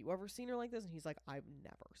 have you ever seen her like this?" And he's like, "I've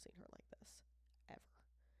never seen her like this, ever."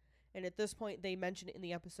 And at this point, they mention in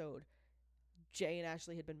the episode, Jay and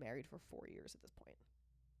Ashley had been married for 4 years at this point.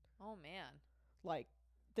 Oh, man. Like,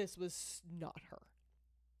 this was not her.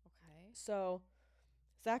 Okay. So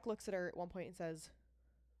Zach looks at her at one point and says,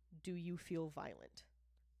 "Do you feel violent?"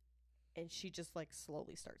 And she just like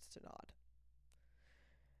slowly starts to nod.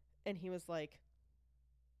 And he was like,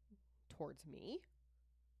 "Towards me?"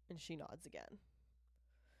 And she nods again.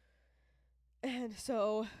 And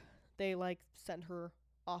so they like send her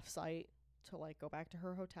off site to like go back to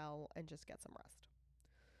her hotel and just get some rest.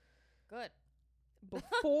 Good.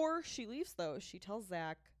 Before she leaves, though, she tells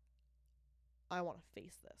Zach, "I want to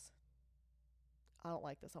face this. I don't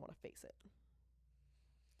like this. I want to face it."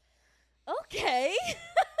 Okay.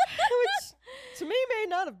 Which, to me, may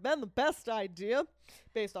not have been the best idea,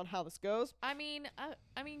 based on how this goes. I mean,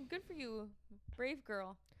 good for you. Brave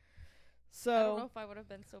girl. So, I don't know if I would have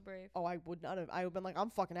been so brave. oh, I would not have. I would have been like,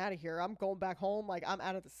 "I'm fucking out of here. I'm going back home. Like, I'm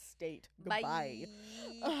out of the state. Goodbye."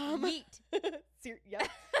 Yeet. Yeah.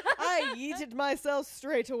 I yeeted myself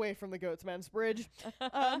straight away from the Goatman's bridge.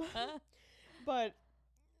 But,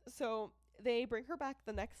 so, they bring her back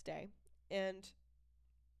the next day, and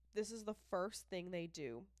this is the first thing they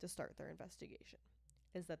do to start their investigation,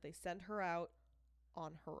 is that they send her out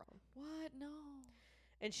on her own. What? No.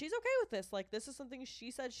 And she's okay with this. Like, this is something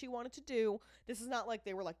she said she wanted to do. This is not like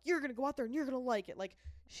they were like, "You're going to go out there and you're going to like it." Like,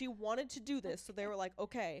 she wanted to do this. So they were like,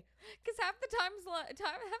 okay. Because half the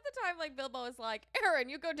time, like, Bilbo is like, "Aaron,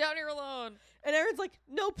 you go down here alone." And Aaron's like,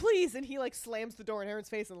 "No, please." And he like slams the door in Aaron's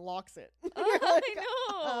face and locks it. Oh, Like,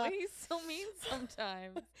 I know. He's so mean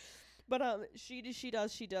sometimes. But she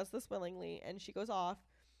does this willingly, and she goes off,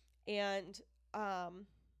 and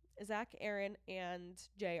Zach, Aaron, and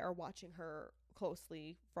Jay are watching her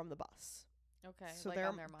closely from the bus. Okay. So like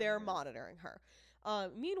they're monitoring her.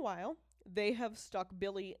 Meanwhile, they have stuck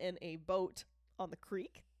Billy in a boat on the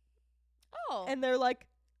creek, Oh. and they're like,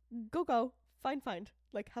 go, find,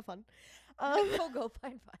 like, have fun. Go,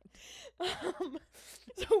 find.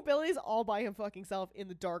 So Billy's all by him fucking self in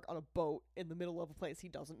the dark on a boat in the middle of a place he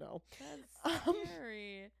doesn't know. That's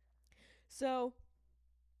scary. So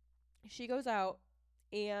she goes out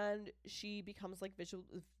and she becomes like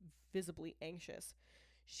visibly anxious.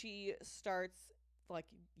 She starts like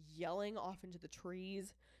yelling off into the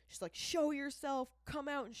trees. She's like, "Show yourself, come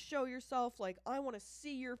out and show yourself. Like, I want to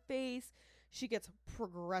see your face." She gets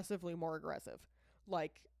progressively more aggressive,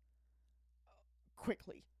 like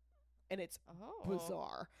quickly. And it's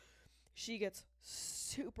bizarre. She gets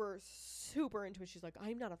super, super into it. She's like,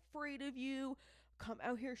 "I'm not afraid of you. Come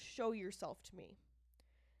out here, show yourself to me."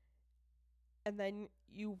 And then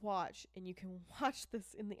you watch, and you can watch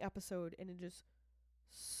this in the episode, and it is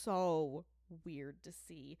so weird to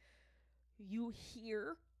see. You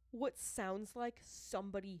hear what sounds like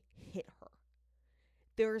somebody hit her.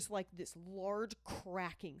 There's like this large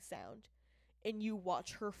cracking sound, and you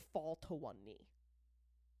watch her fall to one knee.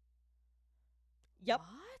 Yep.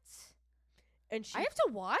 What? And she I have to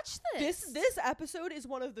watch this. This episode is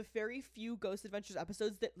one of the very few Ghost Adventures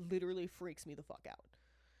episodes that literally freaks me the fuck out.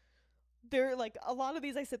 They're like, a lot of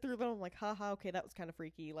these I sit through them, I'm like, haha, okay, that was kind of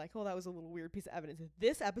freaky. Like, oh, that was a little weird piece of evidence.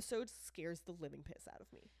 This episode scares the living piss out of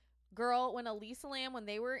me. Girl, when Elisa Lamb, when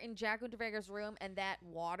they were in Jack Winterberger's room and that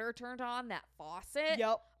water turned on, that faucet,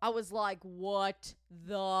 Yep. I was like, what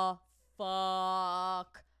the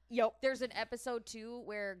fuck? Yep. There's an episode too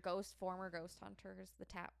where former ghost hunters, the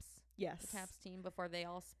Taps Yes. team before they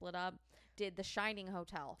all split up, did the Shining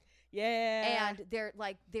Hotel. Yeah. And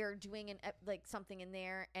they're doing something in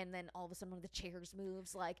there, and then all of a sudden one of the chairs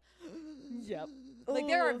moves. Like, Yep. Like,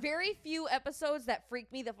 there are very few episodes that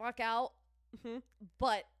freak me the fuck out. Mm-hmm.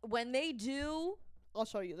 But when they do, I'll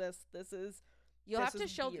show you this. you'll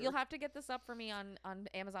have to get this up for me on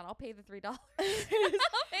Amazon. I'll pay the $3. I'll pay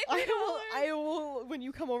 $3. I will when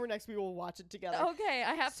you come over next, we will watch it together. Okay,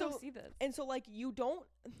 I have to see this. And so like you don't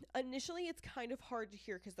initially, it's kind of hard to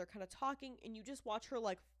hear because they're kind of talking, and you just watch her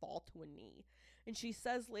like fall to a knee, and she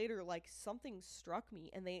says later like, "Something struck me,"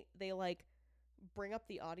 and they like bring up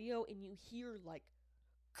the audio, and you hear like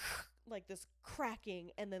like this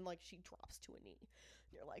cracking, and then like she drops to a knee.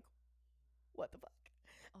 You're like, what the fuck?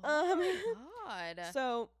 Oh my God.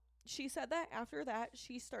 So she said that after that,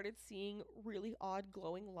 she started seeing really odd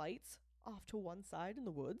glowing lights off to one side in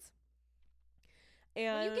the woods.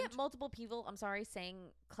 And when you get multiple people,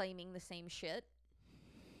 claiming the same shit,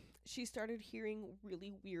 she started hearing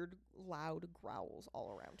really weird, loud growls all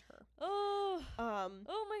around her. Oh my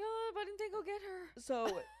God, why didn't they go get her?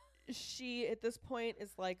 So she at this point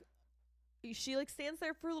is like, she like stands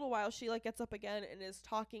there for a little while. She like gets up again and is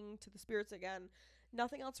talking to the spirits again.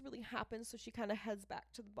 Nothing else really happens, so she kind of heads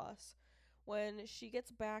back to the bus. When she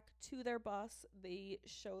gets back to their bus, they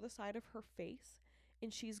show the side of her face,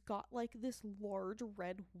 and she's got like this large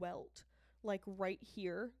red welt, like right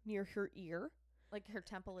here near her ear. Like her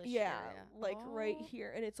temple-ish Yeah, area. like right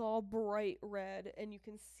here, and it's all bright red, and you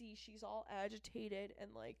can see she's all agitated and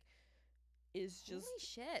like is just Holy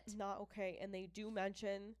shit. not okay. And they do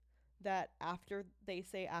mention that after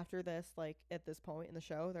this, like at this point in the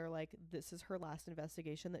show, they're like, this is her last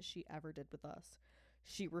investigation that she ever did with us.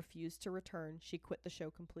 She refused to return. She quit the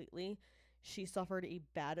show completely. She suffered a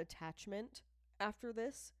bad attachment after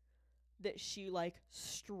this that she like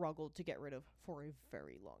struggled to get rid of for a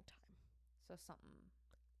very long time. So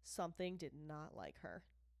Something did not like her.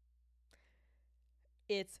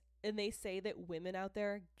 And they say that women out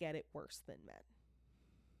there get it worse than men.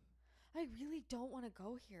 I really don't want to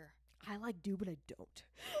go here. I like do, but I don't.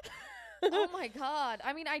 Oh my God.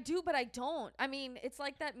 I mean, I do, but I don't. I mean, it's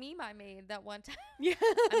like that meme I made that one time. Yeah.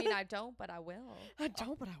 I mean, I don't, but I will. I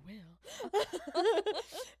don't, but I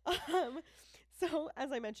will. So,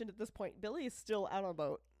 as I mentioned at this point, Billy is still out on a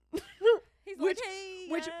boat. He's which, like, hey.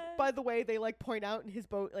 which, by the way, they like point out, and his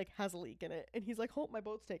boat like has a leak in it, and he's like, "Oh, my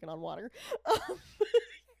boat's taking on water."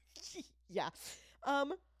 Yeah.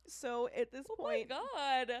 So at this point, oh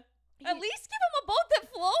my God. At least give him a boat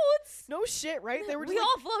that floats. No shit, right? They were just we like,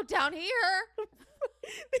 all float down here.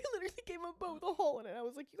 they literally gave him a boat with a hole in it. I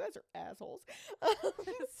was like, you guys are assholes. That's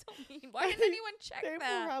so mean. Why didn't anyone check they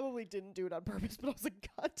that? probably didn't do it on purpose, but I was like,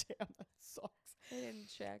 God damn, that sucks. They didn't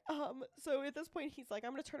check. So at this point, he's like, I'm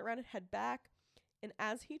gonna turn around and head back. And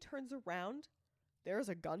as he turns around, there's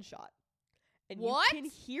a gunshot, and what? you can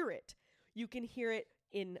hear it. You can hear it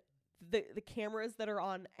in the cameras that are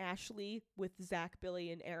on Ashley with Zach, Billy,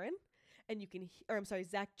 and Aaron. And you can,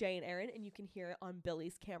 Zach, Jay, and Aaron, and you can hear it on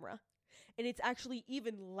Billy's camera. And it's actually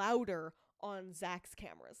even louder on Zach's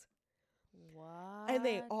cameras. What? And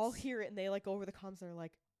they all hear it, and they like go over the comms, and they're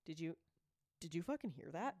like, did you fucking hear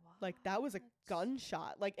that? What? Like, that was a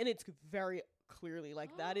gunshot. Like, and it's very clearly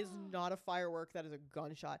like, that is not a firework, that is a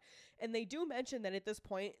gunshot. And they do mention that at this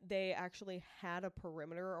point, they actually had a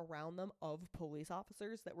perimeter around them of police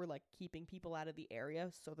officers that were like keeping people out of the area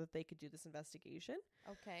so that they could do this investigation.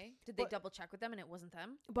 Okay. Did they double check with them and it wasn't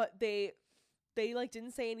them? But they like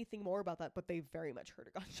didn't say anything more about that, but they very much heard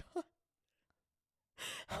a gunshot.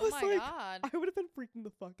 Oh my God. I would have been freaking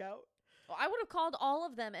the fuck out. Well, I would have called all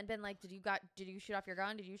of them and been like, did you shoot off your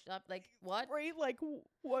gun? Did you shoot up? Like, what? Right? Like,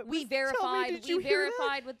 what? We verified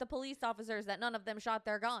with the police officers that none of them shot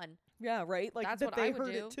their gun. Yeah, right? Like, that's that what they I would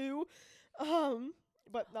heard do. it too.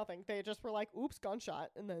 But nothing. They just were like, oops,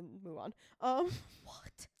 gunshot, and then move on.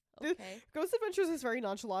 What? Okay. Ghost Adventures is very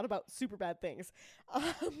nonchalant about super bad things. So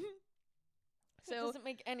it doesn't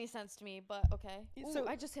make any sense to me, but okay. So Ooh,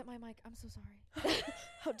 I just hit my mic. I'm so sorry.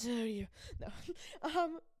 How dare you? No.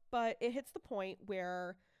 But it hits the point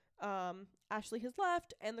where Ashley has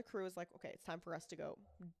left, and the crew is like, okay, it's time for us to go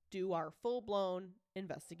do our full-blown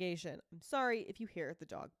investigation. I'm sorry if you hear the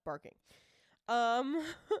dog barking.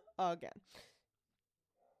 Again.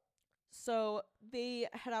 So they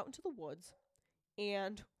head out into the woods,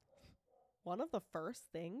 and one of the first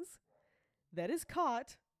things that is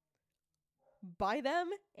caught by them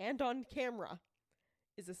and on camera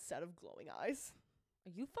is a set of glowing eyes. Are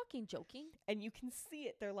you fucking joking? And you can see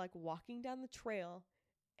it. They're like walking down the trail,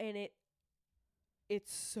 and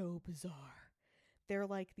it's so bizarre. They're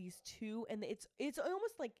like these two, and it's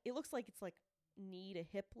almost like, it looks like it's like knee to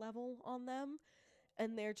hip level on them,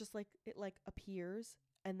 and they're just like, it like appears,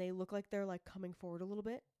 and they look like they're like coming forward a little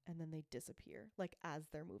bit, and then they disappear like as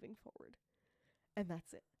they're moving forward, and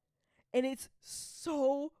that's it. And it's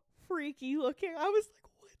so freaky looking. I was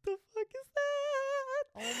like, what the fuck is that?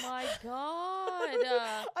 Oh my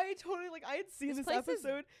God. I totally, like, I had seen this place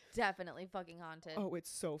episode. Is definitely fucking haunted. Oh, it's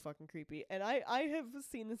so fucking creepy. And I have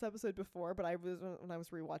seen this episode before, but when I was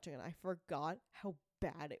rewatching it, I forgot how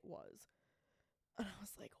bad it was. And I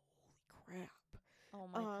was like, holy crap. Oh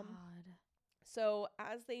my God. So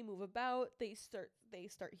as they move about, they start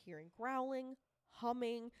hearing growling,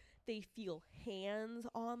 humming. They feel hands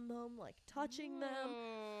on them, like touching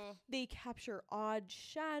them. They capture odd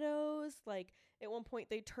shadows. Like at one point,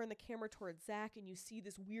 they turn the camera towards Zach, and you see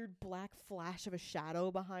this weird black flash of a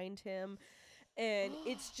shadow behind him, and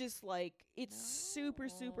it's just like super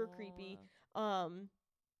super creepy.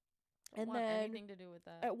 And want then anything to do with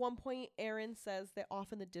that. at one point, Aaron says that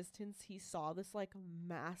off in the distance he saw this like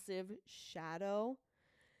massive shadow.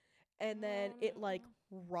 and then Oh, it no. like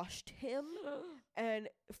rushed him, and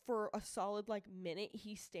for a solid like minute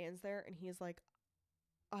he stands there and he's like,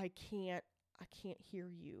 I can't hear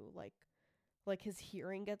you, like his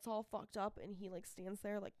hearing gets all fucked up, and he like stands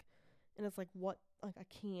there like, and it's like, what, like I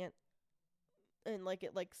can't, and like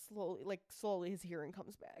it like slowly his hearing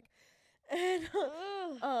comes back. And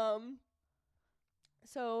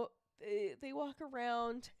so they walk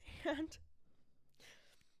around, and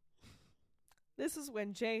this is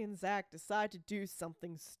when Jay and Zach decide to do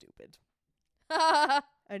something stupid.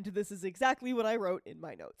 And this is exactly what I wrote in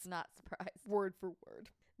my notes. Not surprised. Word for word.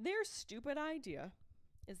 Their stupid idea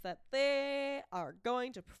is that they are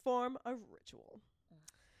going to perform a ritual.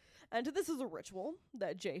 And this is a ritual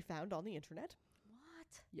that Jay found on the internet.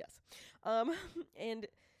 What? Yes. And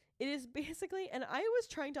it is basically, and I was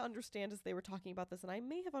trying to understand as they were talking about this, and I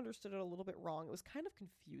may have understood it a little bit wrong. It was kind of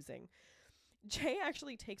confusing. Jay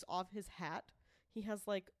actually takes off his hat. He has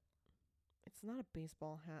like, it's not a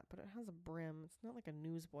baseball hat, but it has a brim. It's not like a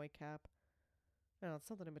newsboy cap. No, it's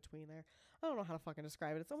something in between there. I don't know how to fucking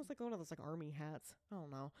describe it. It's almost like one of those like army hats. I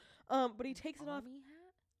don't know. But he takes it off. Army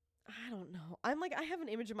hat? I don't know. I'm like, I have an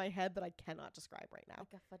image in my head that I cannot describe right now.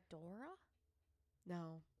 Like a fedora?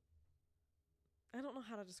 No. I don't know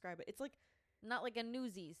how to describe it. It's like, Not like a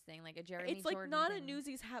Newsies thing, like a Jeremy it's like Jordan not thing. a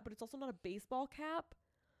Newsies hat, but it's also not a baseball cap.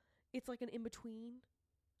 It's like an in between.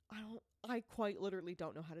 I quite literally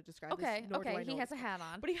don't know how to describe this. Okay, Nor do I okay, know he has it. a hat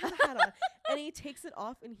on. But he has a hat on, and he takes it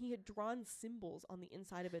off, and he had drawn symbols on the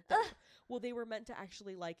inside of it that, well, they were meant to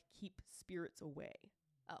actually like keep spirits away.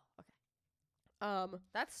 Oh, okay.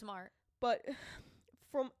 That's smart. But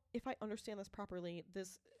from, if I understand this properly,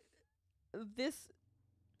 this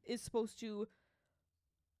is supposed to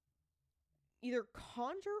either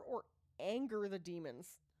conjure or anger the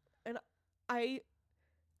demons. And I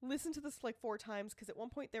listened to this like 4 times, because at one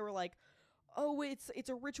point they were like, oh, it's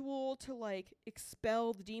a ritual to like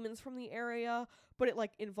expel the demons from the area, but it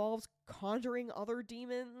like involves conjuring other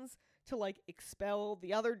demons to like expel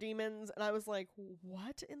the other demons. And I was like,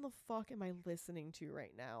 what in the fuck am I listening to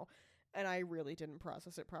right now? And I really didn't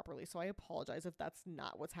process it properly, so I apologize if that's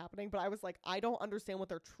not what's happening. But I was like, I don't understand what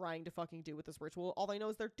they're trying to fucking do with this ritual. All I know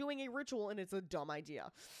is they're doing a ritual, and it's a dumb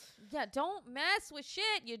idea. Yeah, don't mess with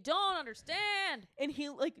shit you don't understand. And he,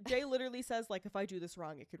 like, Jay literally says, like, if I do this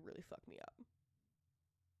wrong, it could really fuck me up.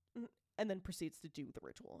 And then proceeds to do the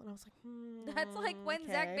ritual. And I was like, That's like when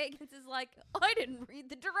okay. Zach Bagans is like, I didn't read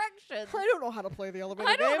the directions. I don't know how to play the elevator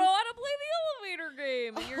I game. don't know how to play the elevator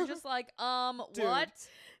game. And you're just like, Dude. what?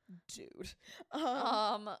 Dude.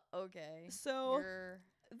 Okay. So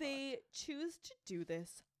they choose to do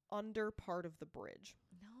this under part of the bridge.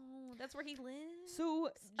 No, that's where he lives. So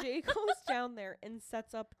Jay goes down there and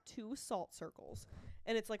sets up 2 salt circles.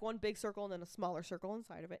 And it's like one big circle and then a smaller circle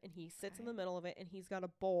inside of it. And he sits in the middle of it, and he's got a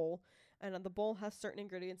bowl. And the bowl has certain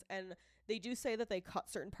ingredients. And they do say that they cut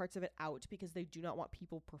certain parts of it out because they do not want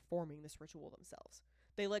people performing this ritual themselves.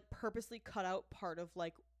 They like purposely cut out part of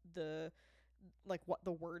like the, like what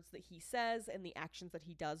the words that he says and the actions that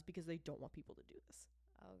he does, because they don't want people to do this.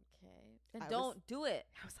 Okay. Then don't do it.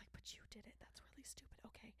 I was like, but you did it. That's really stupid.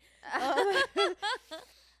 Okay.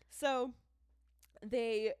 So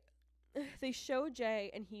they show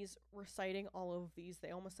Jay, and he's reciting all of these.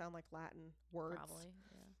 They almost sound like Latin words. Probably.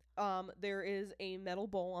 Yeah. There is a metal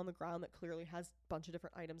bowl on the ground that clearly has a bunch of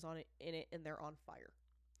different items on it in it, and they're on fire.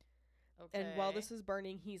 Okay. And while this is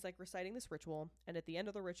burning, he's like reciting this ritual, and at the end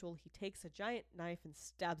of the ritual, he takes a giant knife and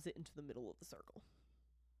stabs it into the middle of the circle.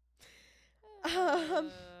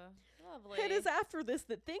 Lovely. It is after this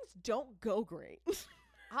that things don't go great.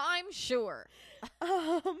 I'm sure.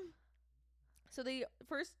 So they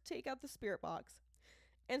first take out the spirit box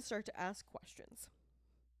and start to ask questions.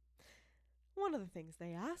 One of the things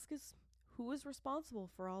they ask is, who is responsible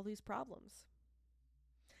for all these problems?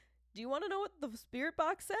 Do you want to know what the spirit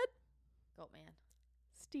box said? Goatman.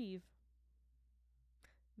 Steve.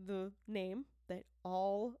 The name that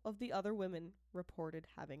all of the other women reported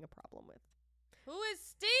having a problem with. Who is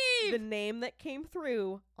Steve? The name that came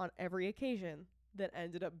through on every occasion that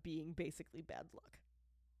ended up being basically bad luck.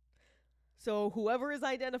 So whoever is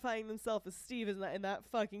identifying themselves as Steve in that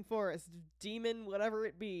fucking forest, demon, whatever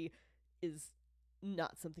it be, is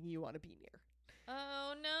not something you want to be near.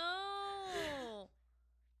 Oh, no.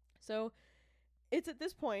 So it's at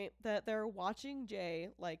this point that they're watching Jay,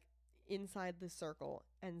 like, inside the circle,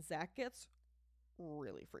 and Zach gets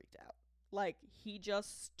really freaked out. Like, he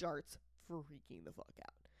just starts freaking the fuck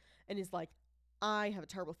out. And he's like, I have a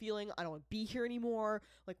terrible feeling. I don't want to be here anymore.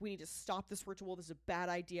 Like, we need to stop this ritual. This is a bad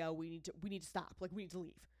idea. We need to stop. Like, we need to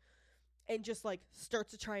leave. And just, like,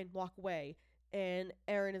 starts to try and walk away. And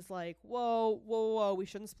Aaron is like, whoa, we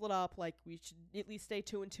shouldn't split up. Like, we should at least stay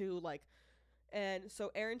 2 and 2. Like, and so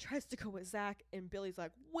Aaron tries to go with Zach, and Billy's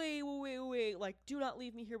like, wait. Like, do not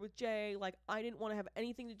leave me here with Jay. Like, I didn't want to have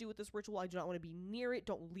anything to do with this ritual. I do not want to be near it.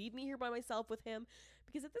 Don't leave me here by myself with him.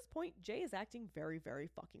 Because at this point, Jay is acting very, very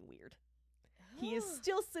fucking weird. He is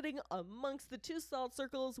still sitting amongst the 2 salt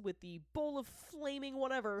circles with the bowl of flaming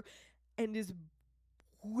whatever, and is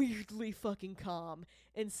weirdly fucking calm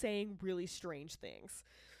and saying really strange things.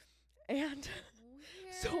 And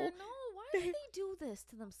so why do they do this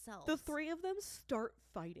to themselves? the 3 of them start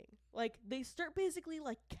fighting. Like, they start basically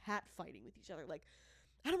like cat fighting with each other. Like,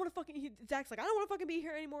 I don't want to fucking, Zach's like, I don't want to fucking be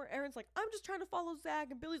here anymore. Aaron's like, I'm just trying to follow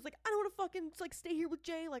Zach. And Billy's like, I don't want to fucking like stay here with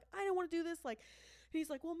Jay. Like, I don't want to do this. Like, and he's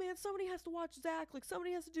like, well, man, somebody has to watch Zach. Like,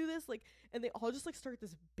 somebody has to do this. Like, and they all just like start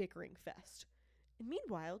this bickering fest. And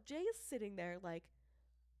meanwhile, Jay is sitting there like,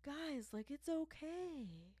 guys, like, it's okay.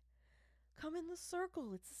 Come in the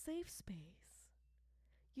circle. It's a safe space.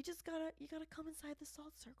 You gotta come inside the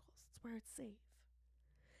salt circles. It's where it's safe.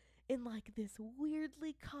 In like this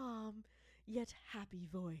weirdly calm yet happy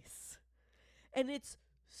voice. And it's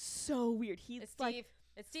so weird. It's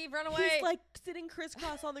Steve, run away. He's like sitting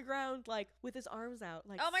crisscross on the ground, like with his arms out,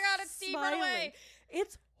 like, oh my God, it's Steve, run away.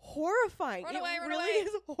 It's horrifying. Run away, it run really away.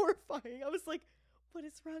 is horrifying. I was like, what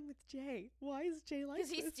is wrong with Jay? Why is Jay like this?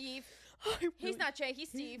 Because he's Steve. Really, He's not Jay, he's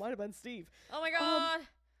Steve. Might have been Steve. Oh my God.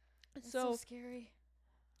 That's so So scary.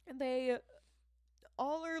 and they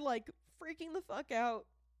all are like freaking the fuck out.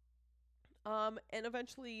 And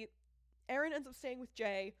eventually Aaron ends up staying with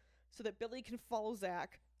Jay so that Billy can follow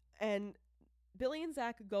Zach, and Billy and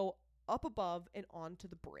Zach go up above and onto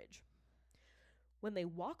the bridge. When they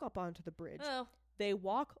walk up onto the bridge, they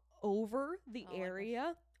walk over the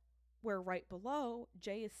area where right below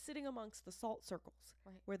Jay is sitting amongst the salt circles,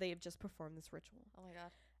 where they have just performed this ritual. Oh my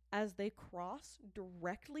God. As they cross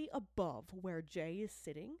directly above where Jay is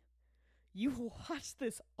sitting, you watch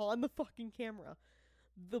this on the fucking camera.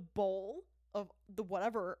 The bowl of the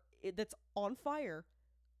whatever that's on fire,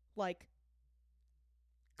 like,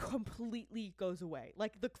 completely goes away.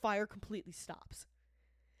 Like, the fire completely stops.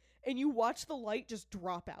 And you watch the light just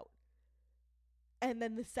drop out. And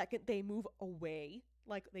then the second they move away,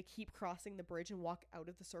 like, they keep crossing the bridge and walk out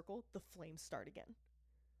of the circle, the flames start again.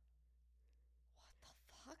 What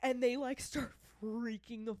the fuck? And they, like, start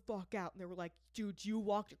freaking the fuck out. And they were like, dude, you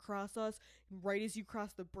walked across us. And right as you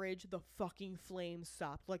crossed the bridge, the fucking flames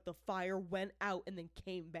stopped. Like, the fire went out and then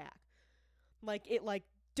came back. Like, it, like,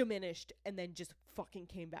 diminished and then just fucking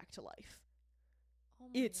came back to life. Oh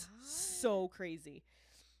my It's God. so crazy.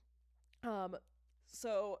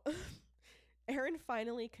 So Aaron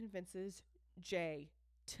finally convinces Jay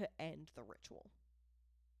to end the ritual.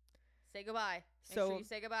 Say goodbye. Make So- sure you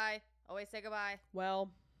say goodbye. Always say goodbye.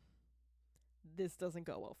 Well, this doesn't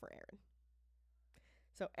go well for Aaron.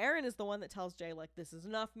 So Aaron is the one that tells Jay, like, this is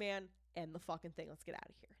enough, man. End the fucking thing. Let's get out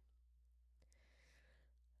of here.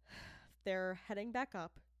 They're heading back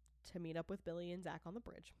up to meet up with Billy and Zach on the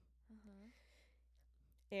bridge.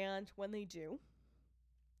 And when they do,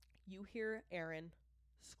 you hear Aaron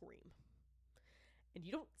scream. And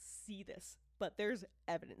you don't see this, but there's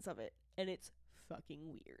evidence of it. And it's fucking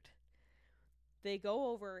weird. They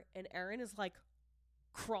go over, and Aaron is, like,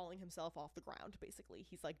 crawling himself off the ground, basically.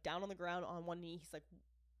 He's, like, down on the ground on one knee. He's, like,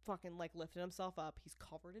 fucking, like, lifting himself up. He's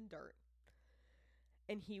covered in dirt.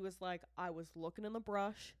 And he was like, I was looking in the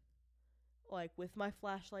brush, like, with my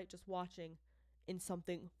flashlight, just watching, and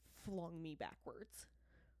something flung me backwards.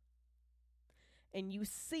 And you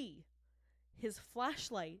see his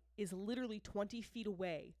flashlight is literally 20 feet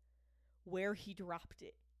away where he dropped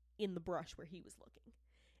it in the brush where he was looking.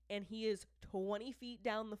 And he is 20 feet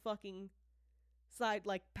down the fucking side,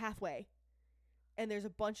 like, pathway. And there's a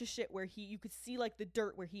bunch of shit where you could see, like, the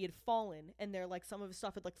dirt where he had fallen, and there, like, some of his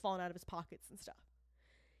stuff had, like, fallen out of his pockets and stuff.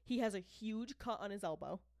 He has a huge cut on his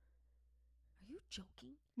elbow. Are you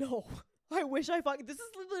joking? No. I wish I fucking... This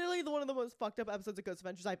is literally one of the most fucked up episodes of Ghost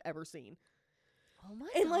Adventures I've ever seen. Oh my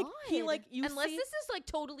And, God. like, he, like, you Unless see... this is, like,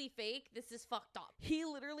 totally fake, this is fucked up. He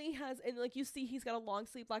literally has... And, like, you see he's got a long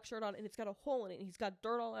sleeve black shirt on, and it's got a hole in it, and he's got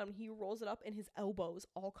dirt all around, and he rolls it up, and his elbow's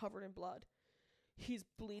all covered in blood. He's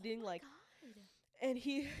bleeding, like... God. And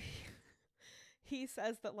he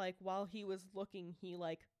says that, like, while he was looking, he,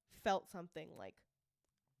 like, felt something, like,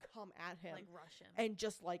 come at him. Like, rush him. And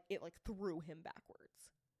just, like, it, like, threw him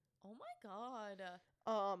backwards. Oh my God.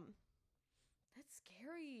 That's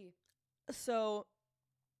scary. So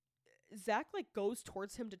Zach, like, goes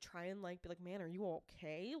towards him to try and, like, be like, man, are you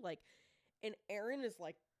okay? Like, and Aaron is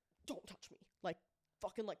like, don't touch me. Like,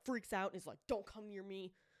 fucking, like, freaks out and is like, don't come near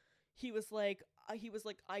me. he was like,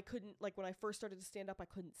 I couldn't, like, when I first started to stand up, I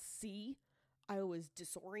couldn't see. I was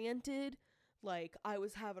disoriented. Like, I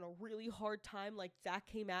was having a really hard time. Like, Zach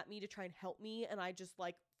came at me to try and help me, and I just,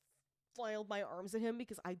 like, flailed my arms at him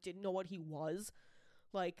because I didn't know what he was.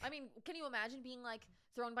 Like, I mean, can you imagine being, like,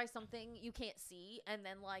 thrown by something you can't see, and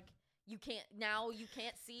then, like, you can't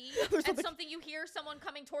see, and something you hear someone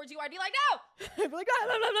coming towards you, I'd be like, no! I'd be like, no.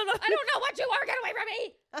 I don't know what you are, get away from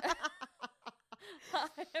me!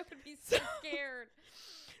 I would be so scared.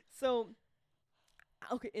 So,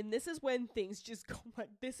 okay, and this is when things just go, like,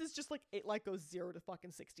 this is just, like, it, like, goes 0 to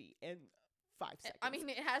fucking 60 in 5 seconds. I mean,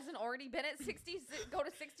 it hasn't already been at 60, go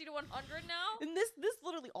to 60 to 100 now? And this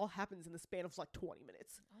literally all happens in the span of, like, 20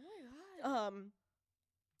 minutes. Oh my god.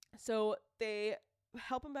 So they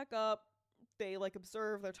help him back up. They, like,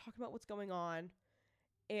 observe. They're talking about what's going on.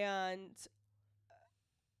 And,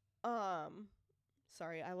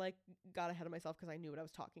 sorry, I, like, got ahead of myself because I knew what I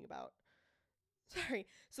was talking about. Sorry.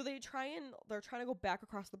 So they're trying to go back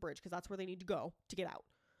across the bridge because that's where they need to go to get out.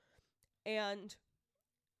 And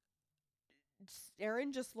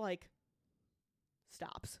Aaron just, like,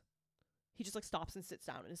 stops. He just, like, stops and sits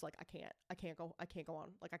down and is like, I can't go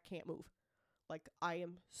on. Like, I can't move. Like, I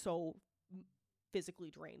am so physically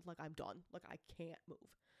drained. Like, I'm done. Like, I can't move.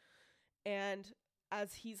 And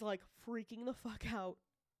as he's, like, freaking the fuck out,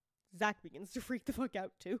 Zach begins to freak the fuck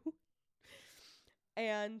out too.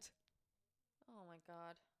 And oh my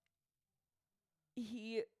god.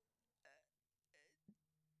 He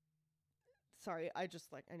sorry, I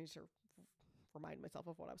need to remind myself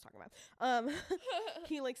of what I was talking about.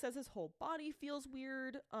 He, like, says his whole body feels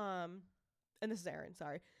weird. And this is Aaron,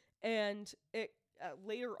 sorry. And it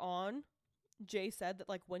later on, Jay said that,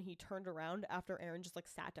 like, when he turned around after Aaron just, like,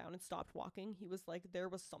 sat down and stopped walking, he was like, there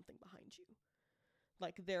was something behind you.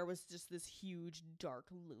 Like, there was just this huge, dark,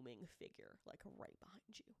 looming figure, like, right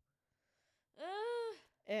behind you.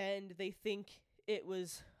 And they think it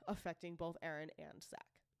was affecting both Aaron and Zach.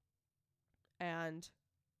 And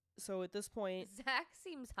so at this point, Zach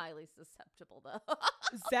seems highly susceptible, though.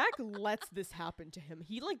 Zach lets this happen to him.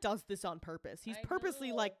 He, like, does this on purpose. He's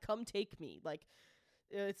purposely like, come take me. Like,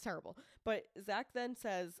 it's terrible. But Zach then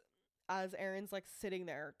says, as Aaron's, like, sitting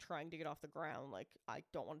there trying to get off the ground, like, I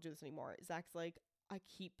don't want to do this anymore. Zach's like, I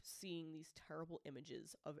keep seeing these terrible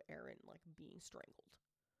images of Aaron, like, being strangled.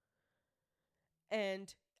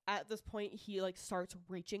 And at this point, he, like, starts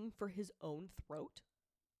reaching for his own throat.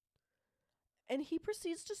 And he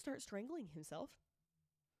proceeds to start strangling himself.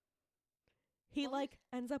 He, like,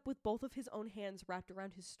 ends up with both of his own hands wrapped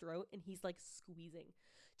around his throat, and he's, like, squeezing.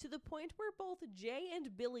 To the point where both Jay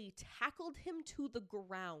and Billy tackled him to the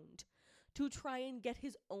ground to try and get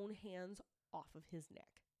his own hands off of his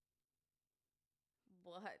neck.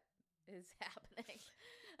 What is happening?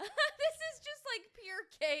 This is just, like, pure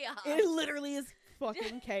chaos. It literally is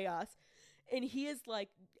fucking chaos. And he is, like,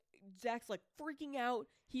 Zach's, like, freaking out.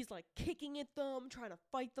 He's, like, kicking at them, trying to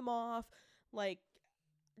fight them off. Like,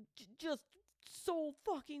 just so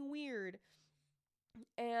fucking weird.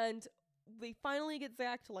 And they finally get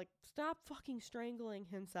Zach to, like, stop fucking strangling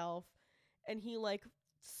himself. And he, like,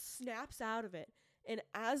 snaps out of it. And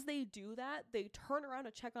as they do that, they turn around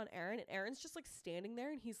to check on Aaron. And Aaron's just, like, standing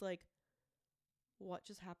there. And he's like, what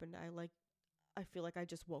just happened? I feel like I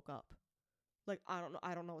just woke up. Like, I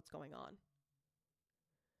don't know what's going on.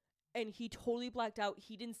 And he totally blacked out.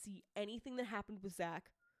 He didn't see anything that happened with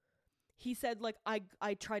Zach. He said, like,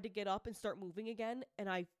 I tried to get up and start moving again, and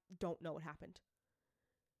I don't know what happened.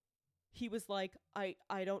 He was like, I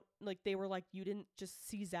don't, like, they were like, you didn't just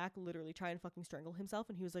see Zach literally try and fucking strangle himself?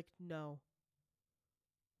 And he was like, no.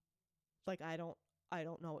 Like, I don't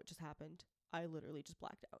know what just happened. I literally just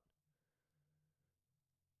blacked out.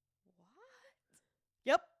 What?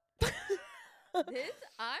 Yep. I'm,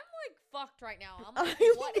 like, fucked right now. I'm like,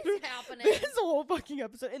 what is happening? This whole fucking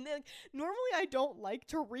episode. And then, like, normally I don't like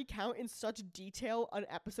to recount in such detail an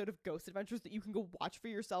episode of Ghost Adventures that you can go watch for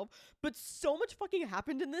yourself. But so much fucking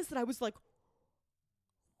happened in this that I was like,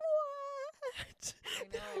 what?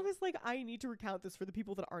 I was like, I need to recount this for the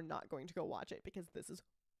people that are not going to go watch it because this is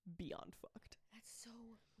beyond fucked. That's so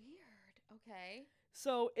weird. Okay.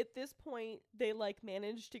 So at this point, they, like,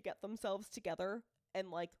 manage to get themselves together and,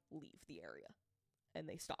 like, leave the area. And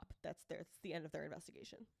they stop. That's the end of their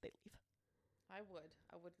investigation. They leave. I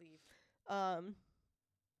would leave.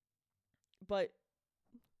 But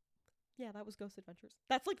yeah, that was Ghost Adventures.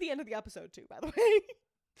 That's, like, the end of the episode too, by the way.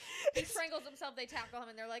 He strangles himself, they tackle him,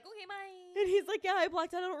 and they're like, okay, bye. And he's like, yeah, I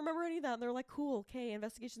blacked out, I don't remember any of that. And they're like, cool, okay,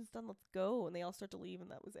 investigation's done, let's go. And they all start to leave,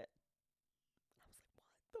 and that was it. I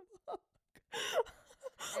was like, what the fuck?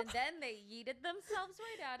 And then they yeeted themselves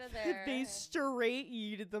right out of there. They straight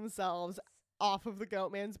yeeted themselves off of the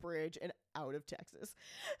Goatman's Bridge and out of Texas.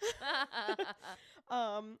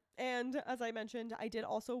 And as I mentioned, I did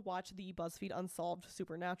also watch the BuzzFeed Unsolved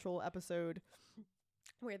Supernatural episode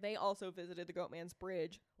where they also visited the Goatman's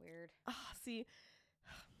Bridge. Weird. See,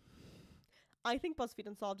 I think BuzzFeed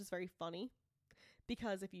Unsolved is very funny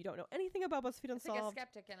because if you don't know anything about BuzzFeed It's like a Unsolved,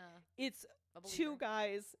 skeptic and it's a believer. two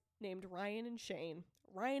guys named Ryan and Shane.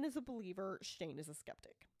 Ryan is a believer, Shane is a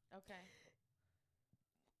skeptic. Okay.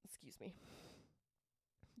 Excuse me.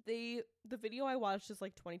 The video I watched is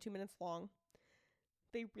like 22 minutes long.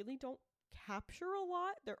 They really don't capture a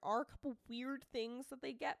lot. There are a couple weird things that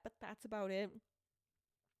they get, but that's about it.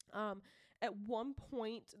 At one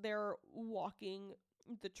point they're walking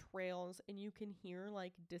the trails and you can hear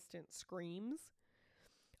like distant screams.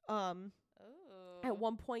 At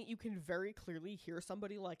one point you can very clearly hear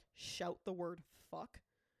somebody like shout the word fuck.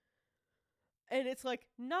 And it's like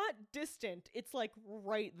not distant, it's like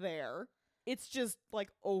right there. It's just like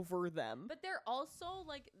over them. But they're also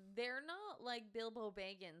like, they're not like Bilbo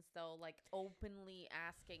Baggins though, like openly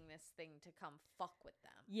asking this thing to come fuck with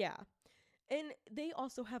them. Yeah. And they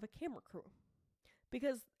also have a camera crew.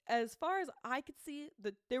 Because as far as I could see,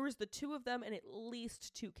 there was the two of them and at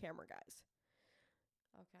least two camera guys.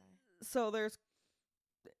 Okay. So that's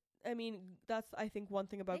I think one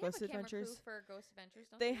thing about They have Ghost a camera Adventures. crew for Ghost Adventures,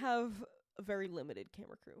 don't They have a very limited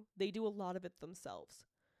camera crew. They do a lot of it themselves.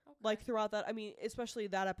 Okay. Like throughout that, especially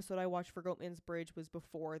that episode I watched for Goatman's Bridge was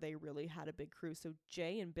before they really had a big crew. So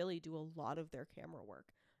Jay and Billy do a lot of their camera work.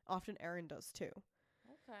 Often Aaron does too.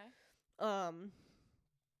 Okay.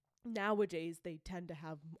 Nowadays they tend to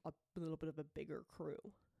have a little bit of a bigger crew.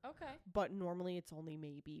 Okay. But normally it's only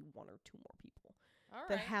maybe one or two more people All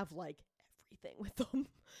that right. have like everything with them.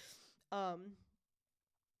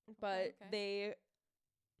 But they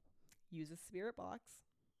use a spirit box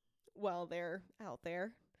while they're out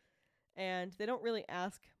there. And they don't really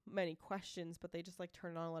ask many questions, but they just like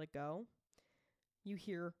turn it on and let it go. You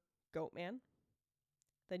hear Goatman.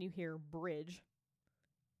 Then you hear Bridge.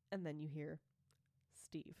 And then you hear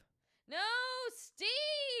Steve. No,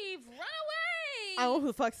 Steve! Run away! I don't know who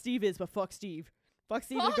the fuck Steve is, but fuck Steve. Fuck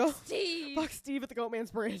Steve. Fuck Steve! Fuck Steve at the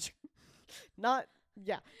Goatman's Bridge. Not,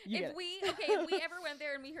 yeah, you get it. If we ever went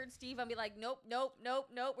there and we heard Steve, I'd be like, nope,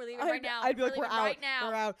 we're leaving right now. I'd be like, we're out. Right now.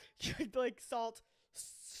 We're out. You'd be like, salt.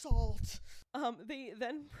 They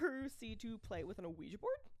then proceed to play with an Ouija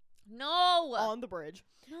board. No! On the bridge.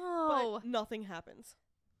 No! But nothing happens.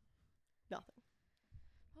 Nothing.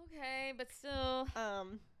 Okay, but still,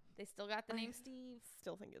 they still got the name I Steve.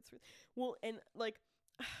 Still think it's well, and like,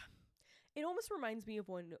 it almost reminds me of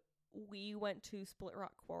when we went to Split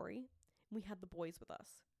Rock Quarry. We had the boys with us,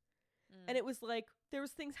 and it was like there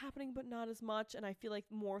was things happening, but not as much. And I feel like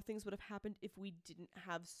more things would have happened if we didn't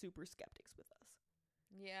have super skeptics with us.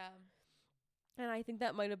 Yeah. And I think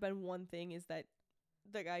that might have been one thing is that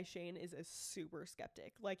the guy Shane is a super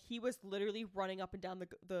skeptic. Like he was literally running up and down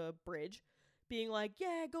the bridge being like,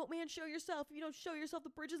 yeah, Goatman, show yourself. If you don't show yourself, the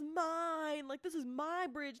bridge is mine. Like, this is my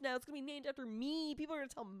bridge now. It's going to be named after me. People are going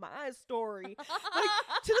to tell my story. Like,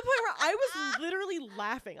 to the point where I was literally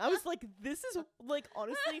laughing. I was like, this is, like,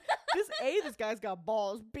 honestly, this guy's got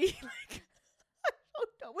balls. B, like, I don't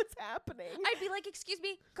know what's happening. I'd be like, excuse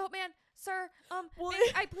me, Goatman, sir, Well,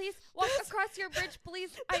 may I please walk across your bridge,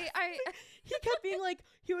 please? He kept being like,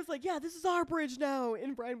 he was like, yeah, this is our bridge now.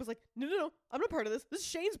 And Brian was like, no, I'm not part of this. This is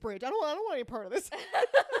Shane's bridge. I don't want any part of this.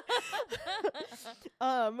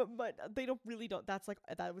 But they don't. That's like,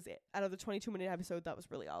 that was it. Out of the 22-minute episode, that was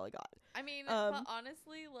really all I got. I mean, but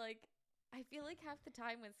honestly, like, I feel like half the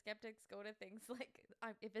time when skeptics go to things like,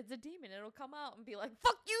 if it's a demon, it'll come out and be like,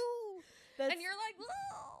 fuck you! And you're like,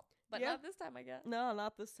 whoa! But not this time, I guess. No,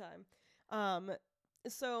 not this time.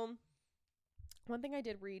 So one thing I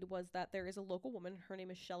did read was that there is a local woman. Her name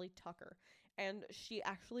is Shelley Tucker. And she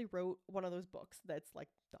actually wrote one of those books that's like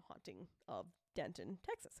The Haunting of Denton,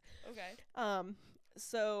 Texas. Okay.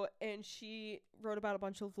 And she wrote about a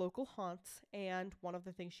bunch of local haunts. And one of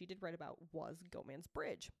the things she did write about was Goatman's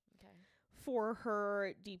Bridge. Okay. For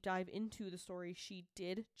her deep dive into the story, she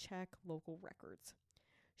did check local records.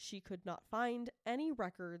 She could not find any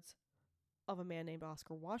records of a man named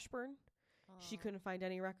Oscar Washburn. She couldn't find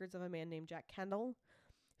any records of a man named Jack Kendall.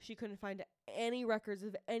 She couldn't find any records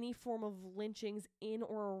of any form of lynchings in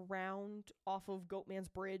or around off of Goatman's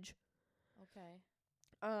Bridge. Okay.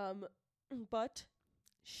 But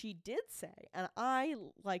she did say, and I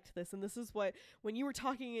liked this, and this is what, when you were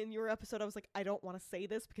talking in your episode, I was like, I don't want to say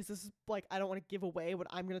this because this is like, I don't want to give away what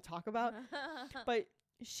I'm going to talk about. But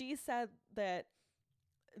she said that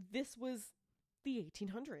this was the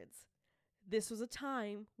 1800s. This was a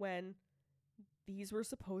time when these were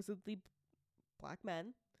supposedly black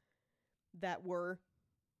men that were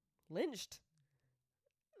lynched.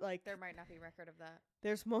 Like, There might not be record of that.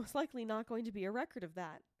 there's most likely not going to be a record of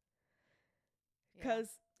that. Yeah.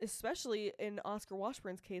 Because, especially in Oscar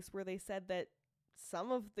Washburn's case, where they said that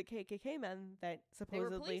some of the KKK men that They were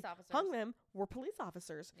supposedly police officers. hung them were police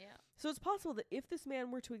officers. Yeah. So it's possible that if this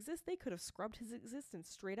man were to exist, they could have scrubbed his existence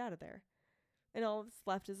straight out of there. And all that's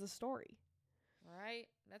left is a story. Right.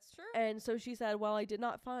 That's true. And so she said, well, I did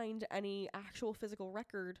not find any actual physical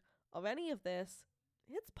record of any of this.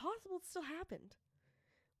 It's possible it still happened.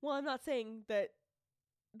 Well, I'm not saying that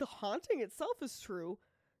the haunting itself is true.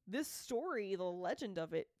 This story, the legend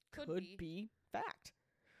of it, could be fact.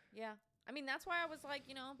 Yeah. I mean, that's why I was like,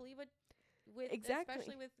 believe it. Exactly.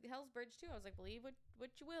 Especially with Hell's Bridge too. I was like, believe what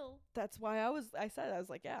you will. That's why I was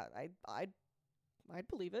like, yeah, I'd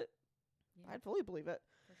believe it. Yeah, I'd fully believe it.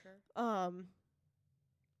 for sure.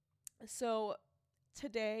 So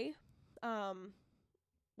today,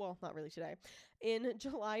 well, not really today, in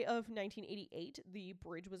July of 1988, the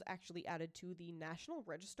bridge was actually added to the National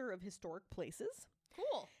Register of Historic Places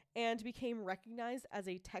Cool. and became recognized as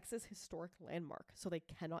a Texas historic landmark. So they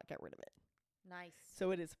cannot get rid of it. Nice. So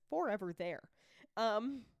it is forever there.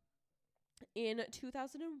 In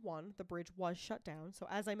 2001, the bridge was shut down. So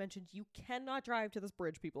as I mentioned, you cannot drive to this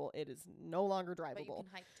bridge, people. It is no longer drivable. But you can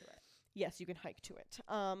hike to it. Yes, you can hike to it.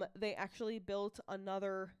 They actually built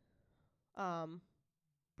another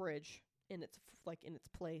bridge in its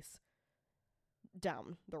place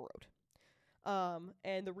down the road.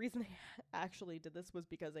 And the reason they actually did this was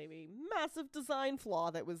because of a massive design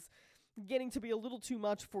flaw that was getting to be a little too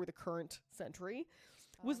much for the current century,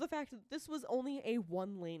 was the fact that this was only a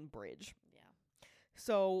one-lane bridge. Yeah.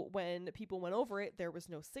 So when people went over it, there was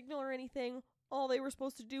no signal or anything. All they were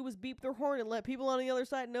supposed to do was beep their horn and let people on the other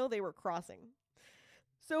side know they were crossing.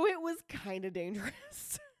 So it was kind of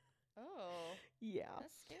dangerous. Oh. Yeah.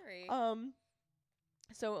 That's scary.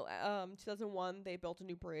 So 2001, they built a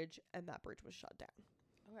new bridge, and that bridge was shut down.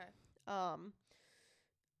 Okay.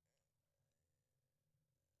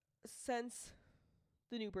 Since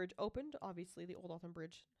the new bridge opened, obviously the old Alton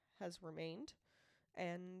Bridge has remained,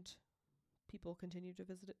 and people continue to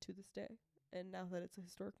visit it to this day. And now that it's a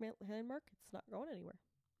historic landmark, it's not going anywhere.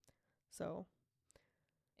 So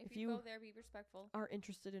If you go there, be respectful. Are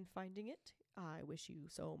interested in finding it, I wish you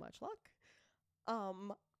so much luck.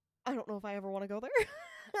 I don't know if I ever want to go there.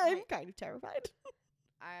 I'm kind of terrified.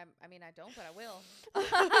 I mean, I don't, but I will.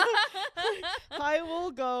 I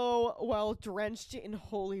will go while drenched in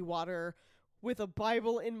holy water with a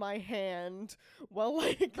Bible in my hand while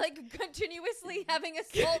like continuously having a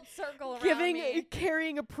salt circle around me.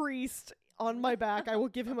 Carrying a priest on my back. I will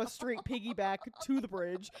give him a straight piggyback to the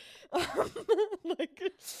bridge.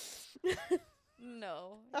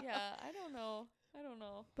 No. Yeah, I don't know.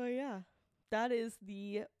 But yeah, that is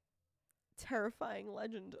the terrifying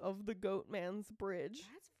legend of the Goatman's Bridge.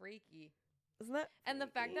 That's freaky. Isn't that And the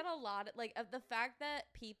fact freaky? that the fact that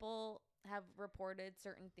people have reported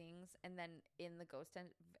certain things, and then in the Ghost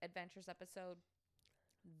Adventures episode,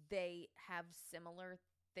 they have similar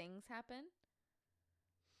things happen.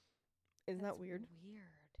 Isn't that weird?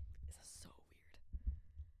 Weird. It's so weird.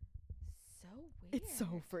 So weird. It's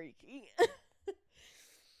so freaky.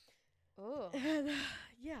 Oh. And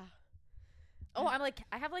yeah. Oh, I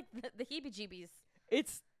have the heebie-jeebies.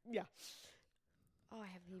 Yeah. Oh, I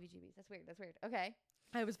have the heebie-jeebies. That's weird. Okay.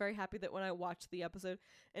 I was very happy that when I watched the episode,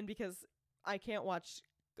 and because I can't watch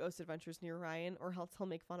Ghost Adventures near Ryan or else he'll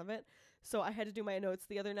make fun of it, so I had to do my notes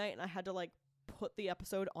the other night, and I had to put the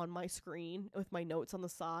episode on my screen with my notes on the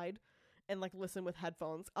side and listen with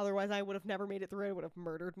headphones. Otherwise, I would have never made it through. I would have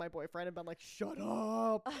murdered my boyfriend and been like, "Shut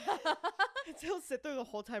up!" And so he'll sit there the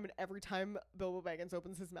whole time, and every time Bilbo Baggins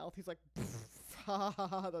opens his mouth, he's like, "Ha ha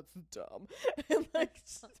ha, that's dumb," and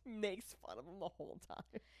just makes fun of him the whole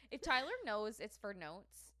time. If Tyler knows it's for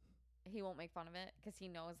notes, he won't make fun of it because he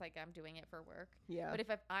knows I'm doing it for work. Yeah. But if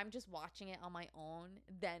I'm just watching it on my own,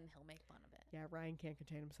 then he'll make fun of it. Yeah, Ryan can't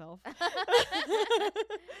contain himself.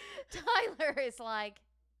 Tyler is like,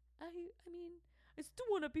 I mean, I still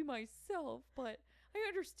want to be myself, but I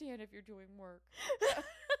understand if you're doing work.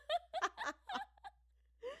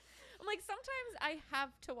 I'm like, sometimes I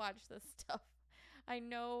have to watch this stuff. I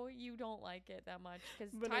know you don't like it that much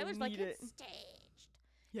because Tyler's like, it's staged.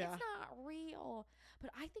 Yeah. It's not real.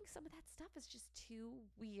 But I think some of that stuff is just too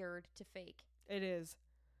weird to fake. It is.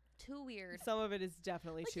 Too weird. Some of it is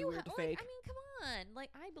definitely too weird to fake. I mean, come on.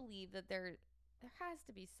 I believe that there has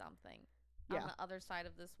to be something on the other side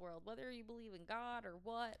of this world, whether you believe in God or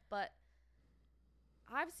what, but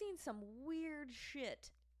I've seen some weird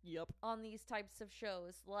shit Yep. on these types of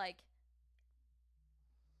shows. Like,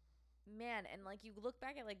 man, and like you look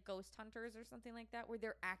back at like Ghost Hunters or something like that, where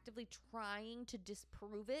they're actively trying to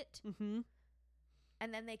disprove it, Mm-hmm.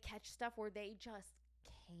 and then they catch stuff where they just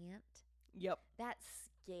can't. Yep. That's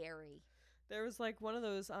scary. There was like one of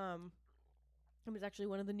those it was actually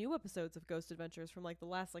one of the new episodes of Ghost Adventures from like the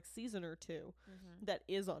last like season or two that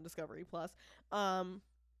is on Discovery Plus.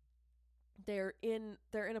 They're in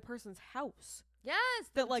a person's house Yes,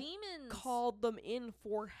 that the like demons called them in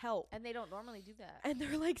for help. and they don't normally do that. And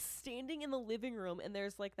they're like standing in the living room, and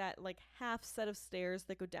there's like that like half set of stairs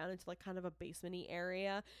that go down into like kind of a basement-y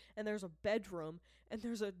area, and there's a bedroom, and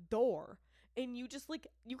there's a door, and you just like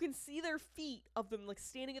you can see their feet of them like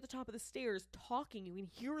standing at the top of the stairs talking. You can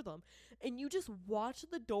hear them, and you just watch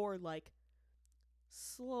the door like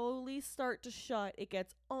slowly start to shut. It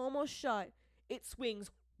gets almost shut. It swings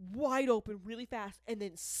wide open really fast and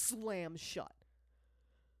then slams shut.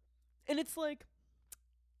 And it's like,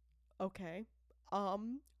 okay,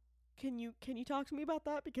 can you talk to me about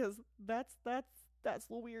that, because that's a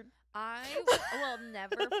little weird. I will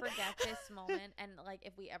never forget this moment, and like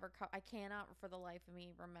if we ever I cannot for the life of me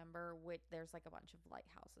remember which. There's like a bunch of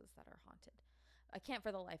lighthouses that are haunted. I can't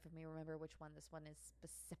for the life of me remember which one this one is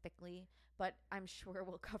specifically, but I'm sure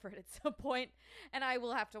we'll cover it at some point, and I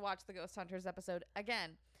will have to watch the Ghost Hunters episode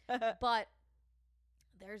again. But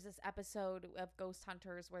there's this episode of Ghost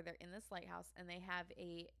Hunters where they're in this lighthouse and they have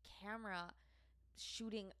a camera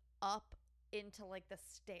shooting up into like the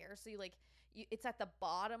stairs. So it's at the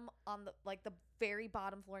bottom on the like the very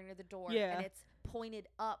bottom floor near the door, and it's pointed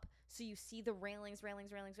up, so you see the railings,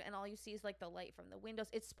 and all you see is like the light from the windows.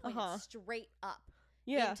 It's pointed straight up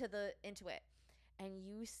into it, and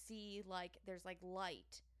you see like there's like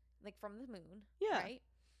light like from the moon, right?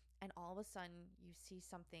 And all of a sudden you see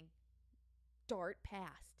something dart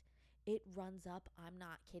past. It runs up, I'm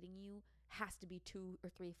not kidding you, has to be 2 or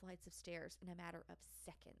 3 flights of stairs in a matter of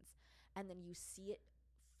seconds, and then you see it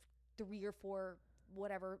 3 or 4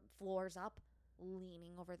 whatever floors up,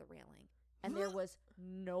 leaning over the railing, and there was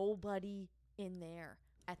nobody in there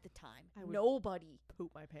at the time. Nobody.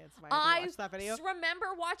 Poop my pants if I had to watch that video. I remember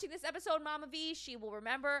watching this episode. Mama V, she will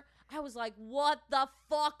remember. I was like, "What the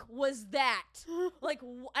fuck was that?" Like,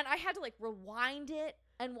 and I had to like rewind it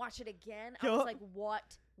and watch it again. I was like,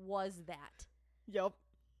 "What was that?" Yep.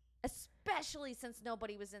 Especially since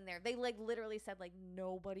nobody was in there. They like literally said like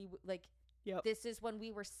nobody like. Yep. This is when we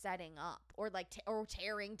were setting up or like or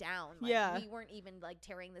tearing down. Like, we weren't even like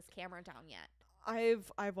tearing this camera down yet.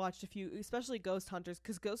 I've watched a few, especially Ghost Hunters,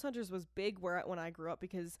 because Ghost Hunters was big when I grew up,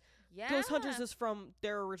 because Ghost Hunters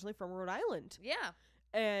they're originally from Rhode Island. Yeah.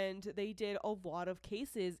 And they did a lot of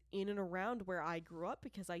cases in and around where I grew up,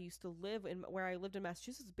 because I used to live where I lived in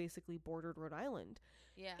Massachusetts, basically bordered Rhode Island.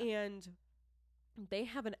 Yeah. And they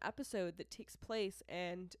have an episode that takes place,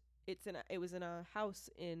 and it was in a house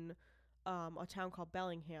in a town called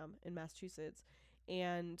Bellingham in Massachusetts,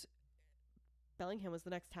 and Bellingham was the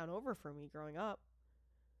next town over for me growing up.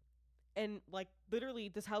 And like literally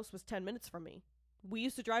this house was 10 minutes from me. We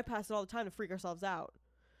used to drive past it all the time to freak ourselves out.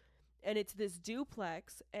 And it's this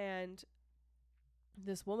duplex, and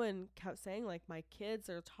this woman kept saying like, my kids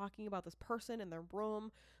are talking about this person in their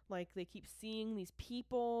room, like they keep seeing these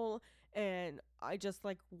people, and I just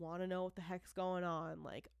like want to know what the heck's going on.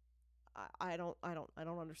 Like I don't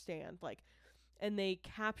understand. Like, and they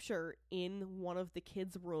capture in one of the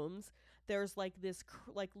kids' rooms, there's like this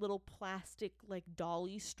like little plastic like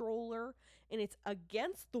dolly stroller, and it's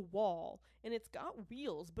against the wall, and it's got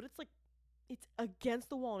wheels, but it's like it's against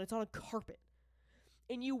the wall, and it's on a carpet.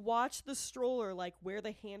 And you watch the stroller like where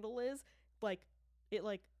the handle is, like it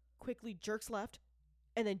like quickly jerks left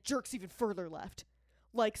and then jerks even further left.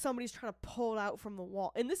 Like somebody's trying to pull it out from the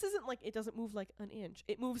wall. And this isn't like, it doesn't move like an inch.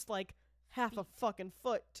 It moves like half a fucking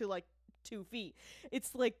foot to like 2 feet.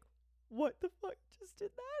 It's like, what the fuck just did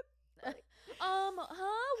that? Like,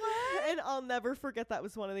 What? And I'll never forget, that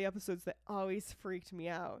was one of the episodes that always freaked me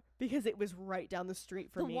out, because it was right down the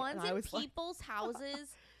street from me. The ones and I in was people's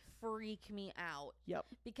houses freak me out. Yep.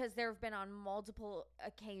 Because there have been on multiple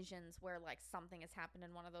occasions where like something has happened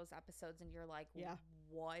in one of those episodes and you're like,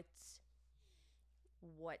 what?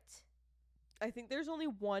 I think there's only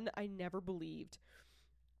one I never believed.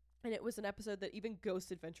 And it was an episode that even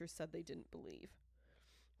Ghost Adventures said they didn't believe.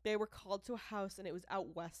 They were called to a house, and it was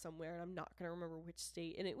out west somewhere, and I'm not going to remember which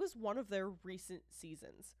state. And it was one of their recent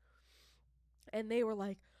seasons. And they were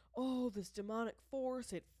like, oh, this demonic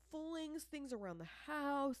force, it flings things around the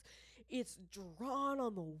house. It's drawn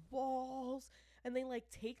on the walls. And they like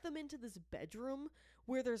take them into this bedroom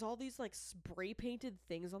where there's all these like spray painted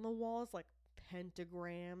things on the walls, like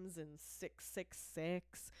pentagrams and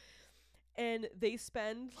 666. And they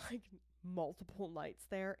spend like multiple nights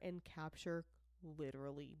there and capture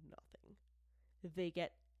literally nothing. They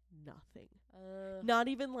get nothing. Not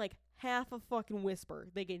even like half a fucking whisper.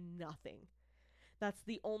 They get nothing. That's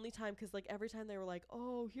the only time, because like every time they were like,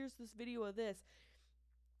 oh, here's this video of this,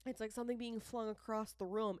 it's like something being flung across the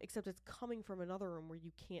room, except it's coming from another room where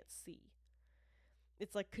you can't see.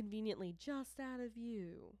 It's like conveniently just out of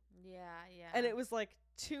view. Yeah. And it was like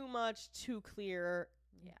too much, too clear.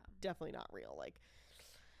 Yeah. Definitely not real. Like,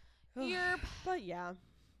 Yerp. But yeah,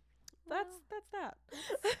 that's that.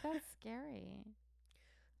 That's scary.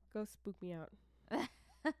 Go spook me out.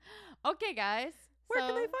 Okay, guys. Where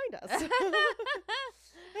can they find us? I don't know what that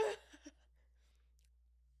is.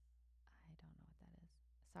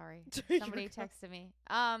 Sorry. Somebody texted me.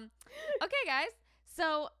 Okay, guys.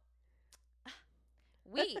 So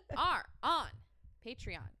we are on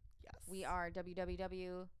Patreon. Yes. We are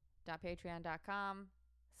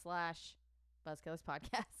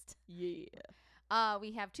www.patreon.com/BuzzkillersPodcast. Yeah.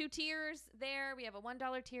 We have 2 tiers there. We have a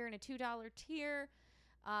 $1 tier and a $2 tier.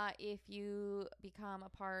 If you become a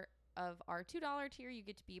part of our $2 tier, you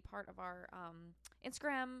get to be a part of our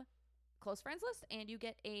Instagram close friends list, and you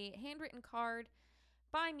get a handwritten card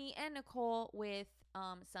by me and Nicole with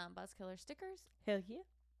some Buzzkiller stickers. Hell yeah.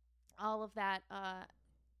 All of that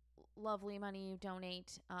lovely money you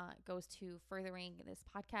donate goes to furthering this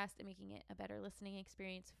podcast and making it a better listening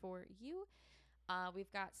experience for you.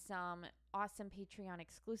 We've got some awesome Patreon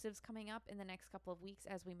exclusives coming up in the next couple of weeks,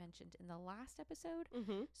 as we mentioned in the last episode.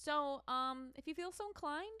 Mm-hmm. So if you feel so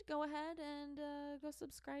inclined, go ahead and go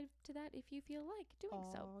subscribe to that if you feel like doing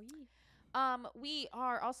so. Yeah. We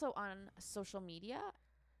are also on social media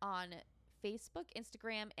on Facebook,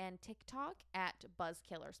 Instagram, and TikTok at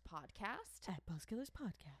Buzzkillers Podcast. At Buzzkillers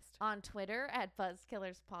Podcast. On Twitter at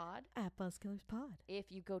Buzzkillers Pod. At Buzzkillers Pod.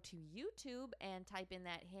 If you go to YouTube and type in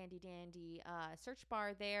that handy dandy search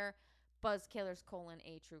bar there, Buzzkillers :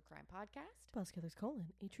 A True Crime Podcast. Buzzkillers :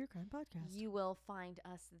 A True Crime Podcast. You will find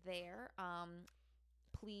us there.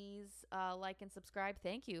 Please like and subscribe.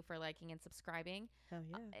 Thank you for liking and subscribing. Hell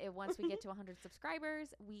yeah. Once we get to 100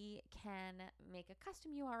 subscribers, we can make a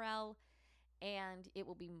custom URL, and it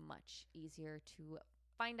will be much easier to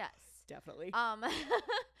find us. Definitely. But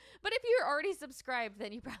if you're already subscribed,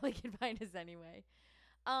 then you probably can find us anyway.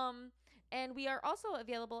 And we are also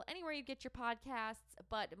available anywhere you get your podcasts,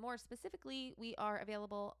 but more specifically, we are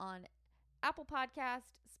available on Apple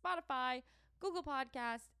Podcast, Spotify, Google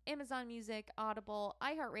Podcast, Amazon Music, Audible,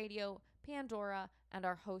 iHeartRadio, Pandora, and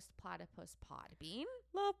our host Platypus Podbean.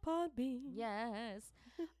 Love Podbean. Yes.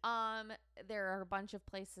 There are a bunch of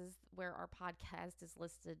places where our podcast is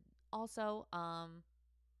listed also. I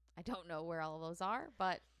don't know where all of those are,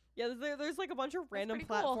 but yeah, there's like a bunch of random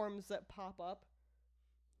platforms that pop up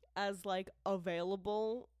as like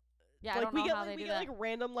available. Yeah, like, I don't know how they we do get that. like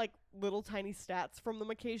random like little tiny stats from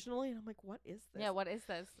them occasionally, and I'm like, what is this? Yeah, what is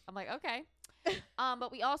this? I'm like, okay.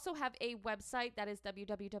 But we also have a website that is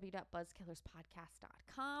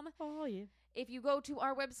www.buzzkillerspodcast.com. Oh yeah. If you go to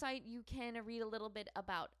our website, you can read a little bit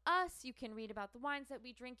about us. You can read about the wines that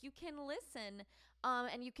we drink. You can listen.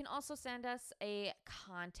 And you can also send us a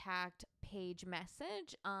contact page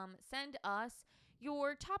message. Send us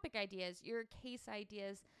your topic ideas, your case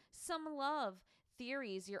ideas, some love,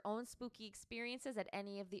 theories, your own spooky experiences at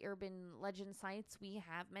any of the urban legend sites we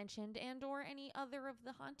have mentioned, and or any other of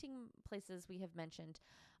the haunting places we have mentioned.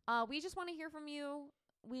 We just want to hear from you.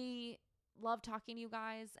 We love talking to you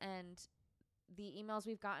guys, and the emails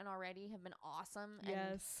we've gotten already have been awesome. Yes.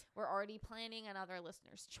 And we're already planning another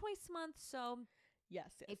Listener's Choice Month. So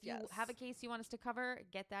yes, if you have a case you want us to cover,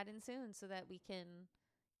 get that in soon so that we can,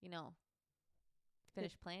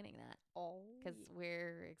 finish planning that. Oh, because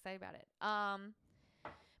we're excited about it.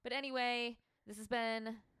 But anyway, this has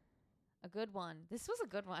been a good one. This was a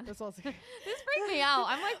good one. This was. This freaked me out.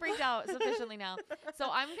 I'm like freaked out sufficiently now. So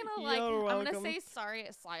I'm gonna say sorry,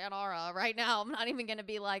 sayonara right now. I'm not even gonna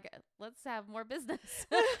be like, let's have more business.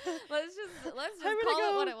 let's just call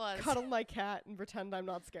it what it was. Cuddle my cat and pretend I'm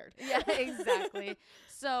not scared. Yeah, exactly.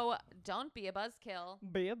 So don't be a buzzkill.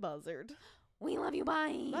 Be a buzzard. We love you.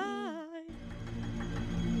 Bye. Bye.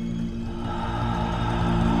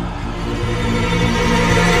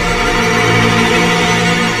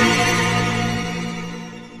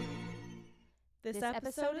 This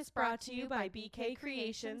episode is brought to you by BK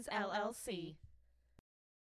Creations, LLC.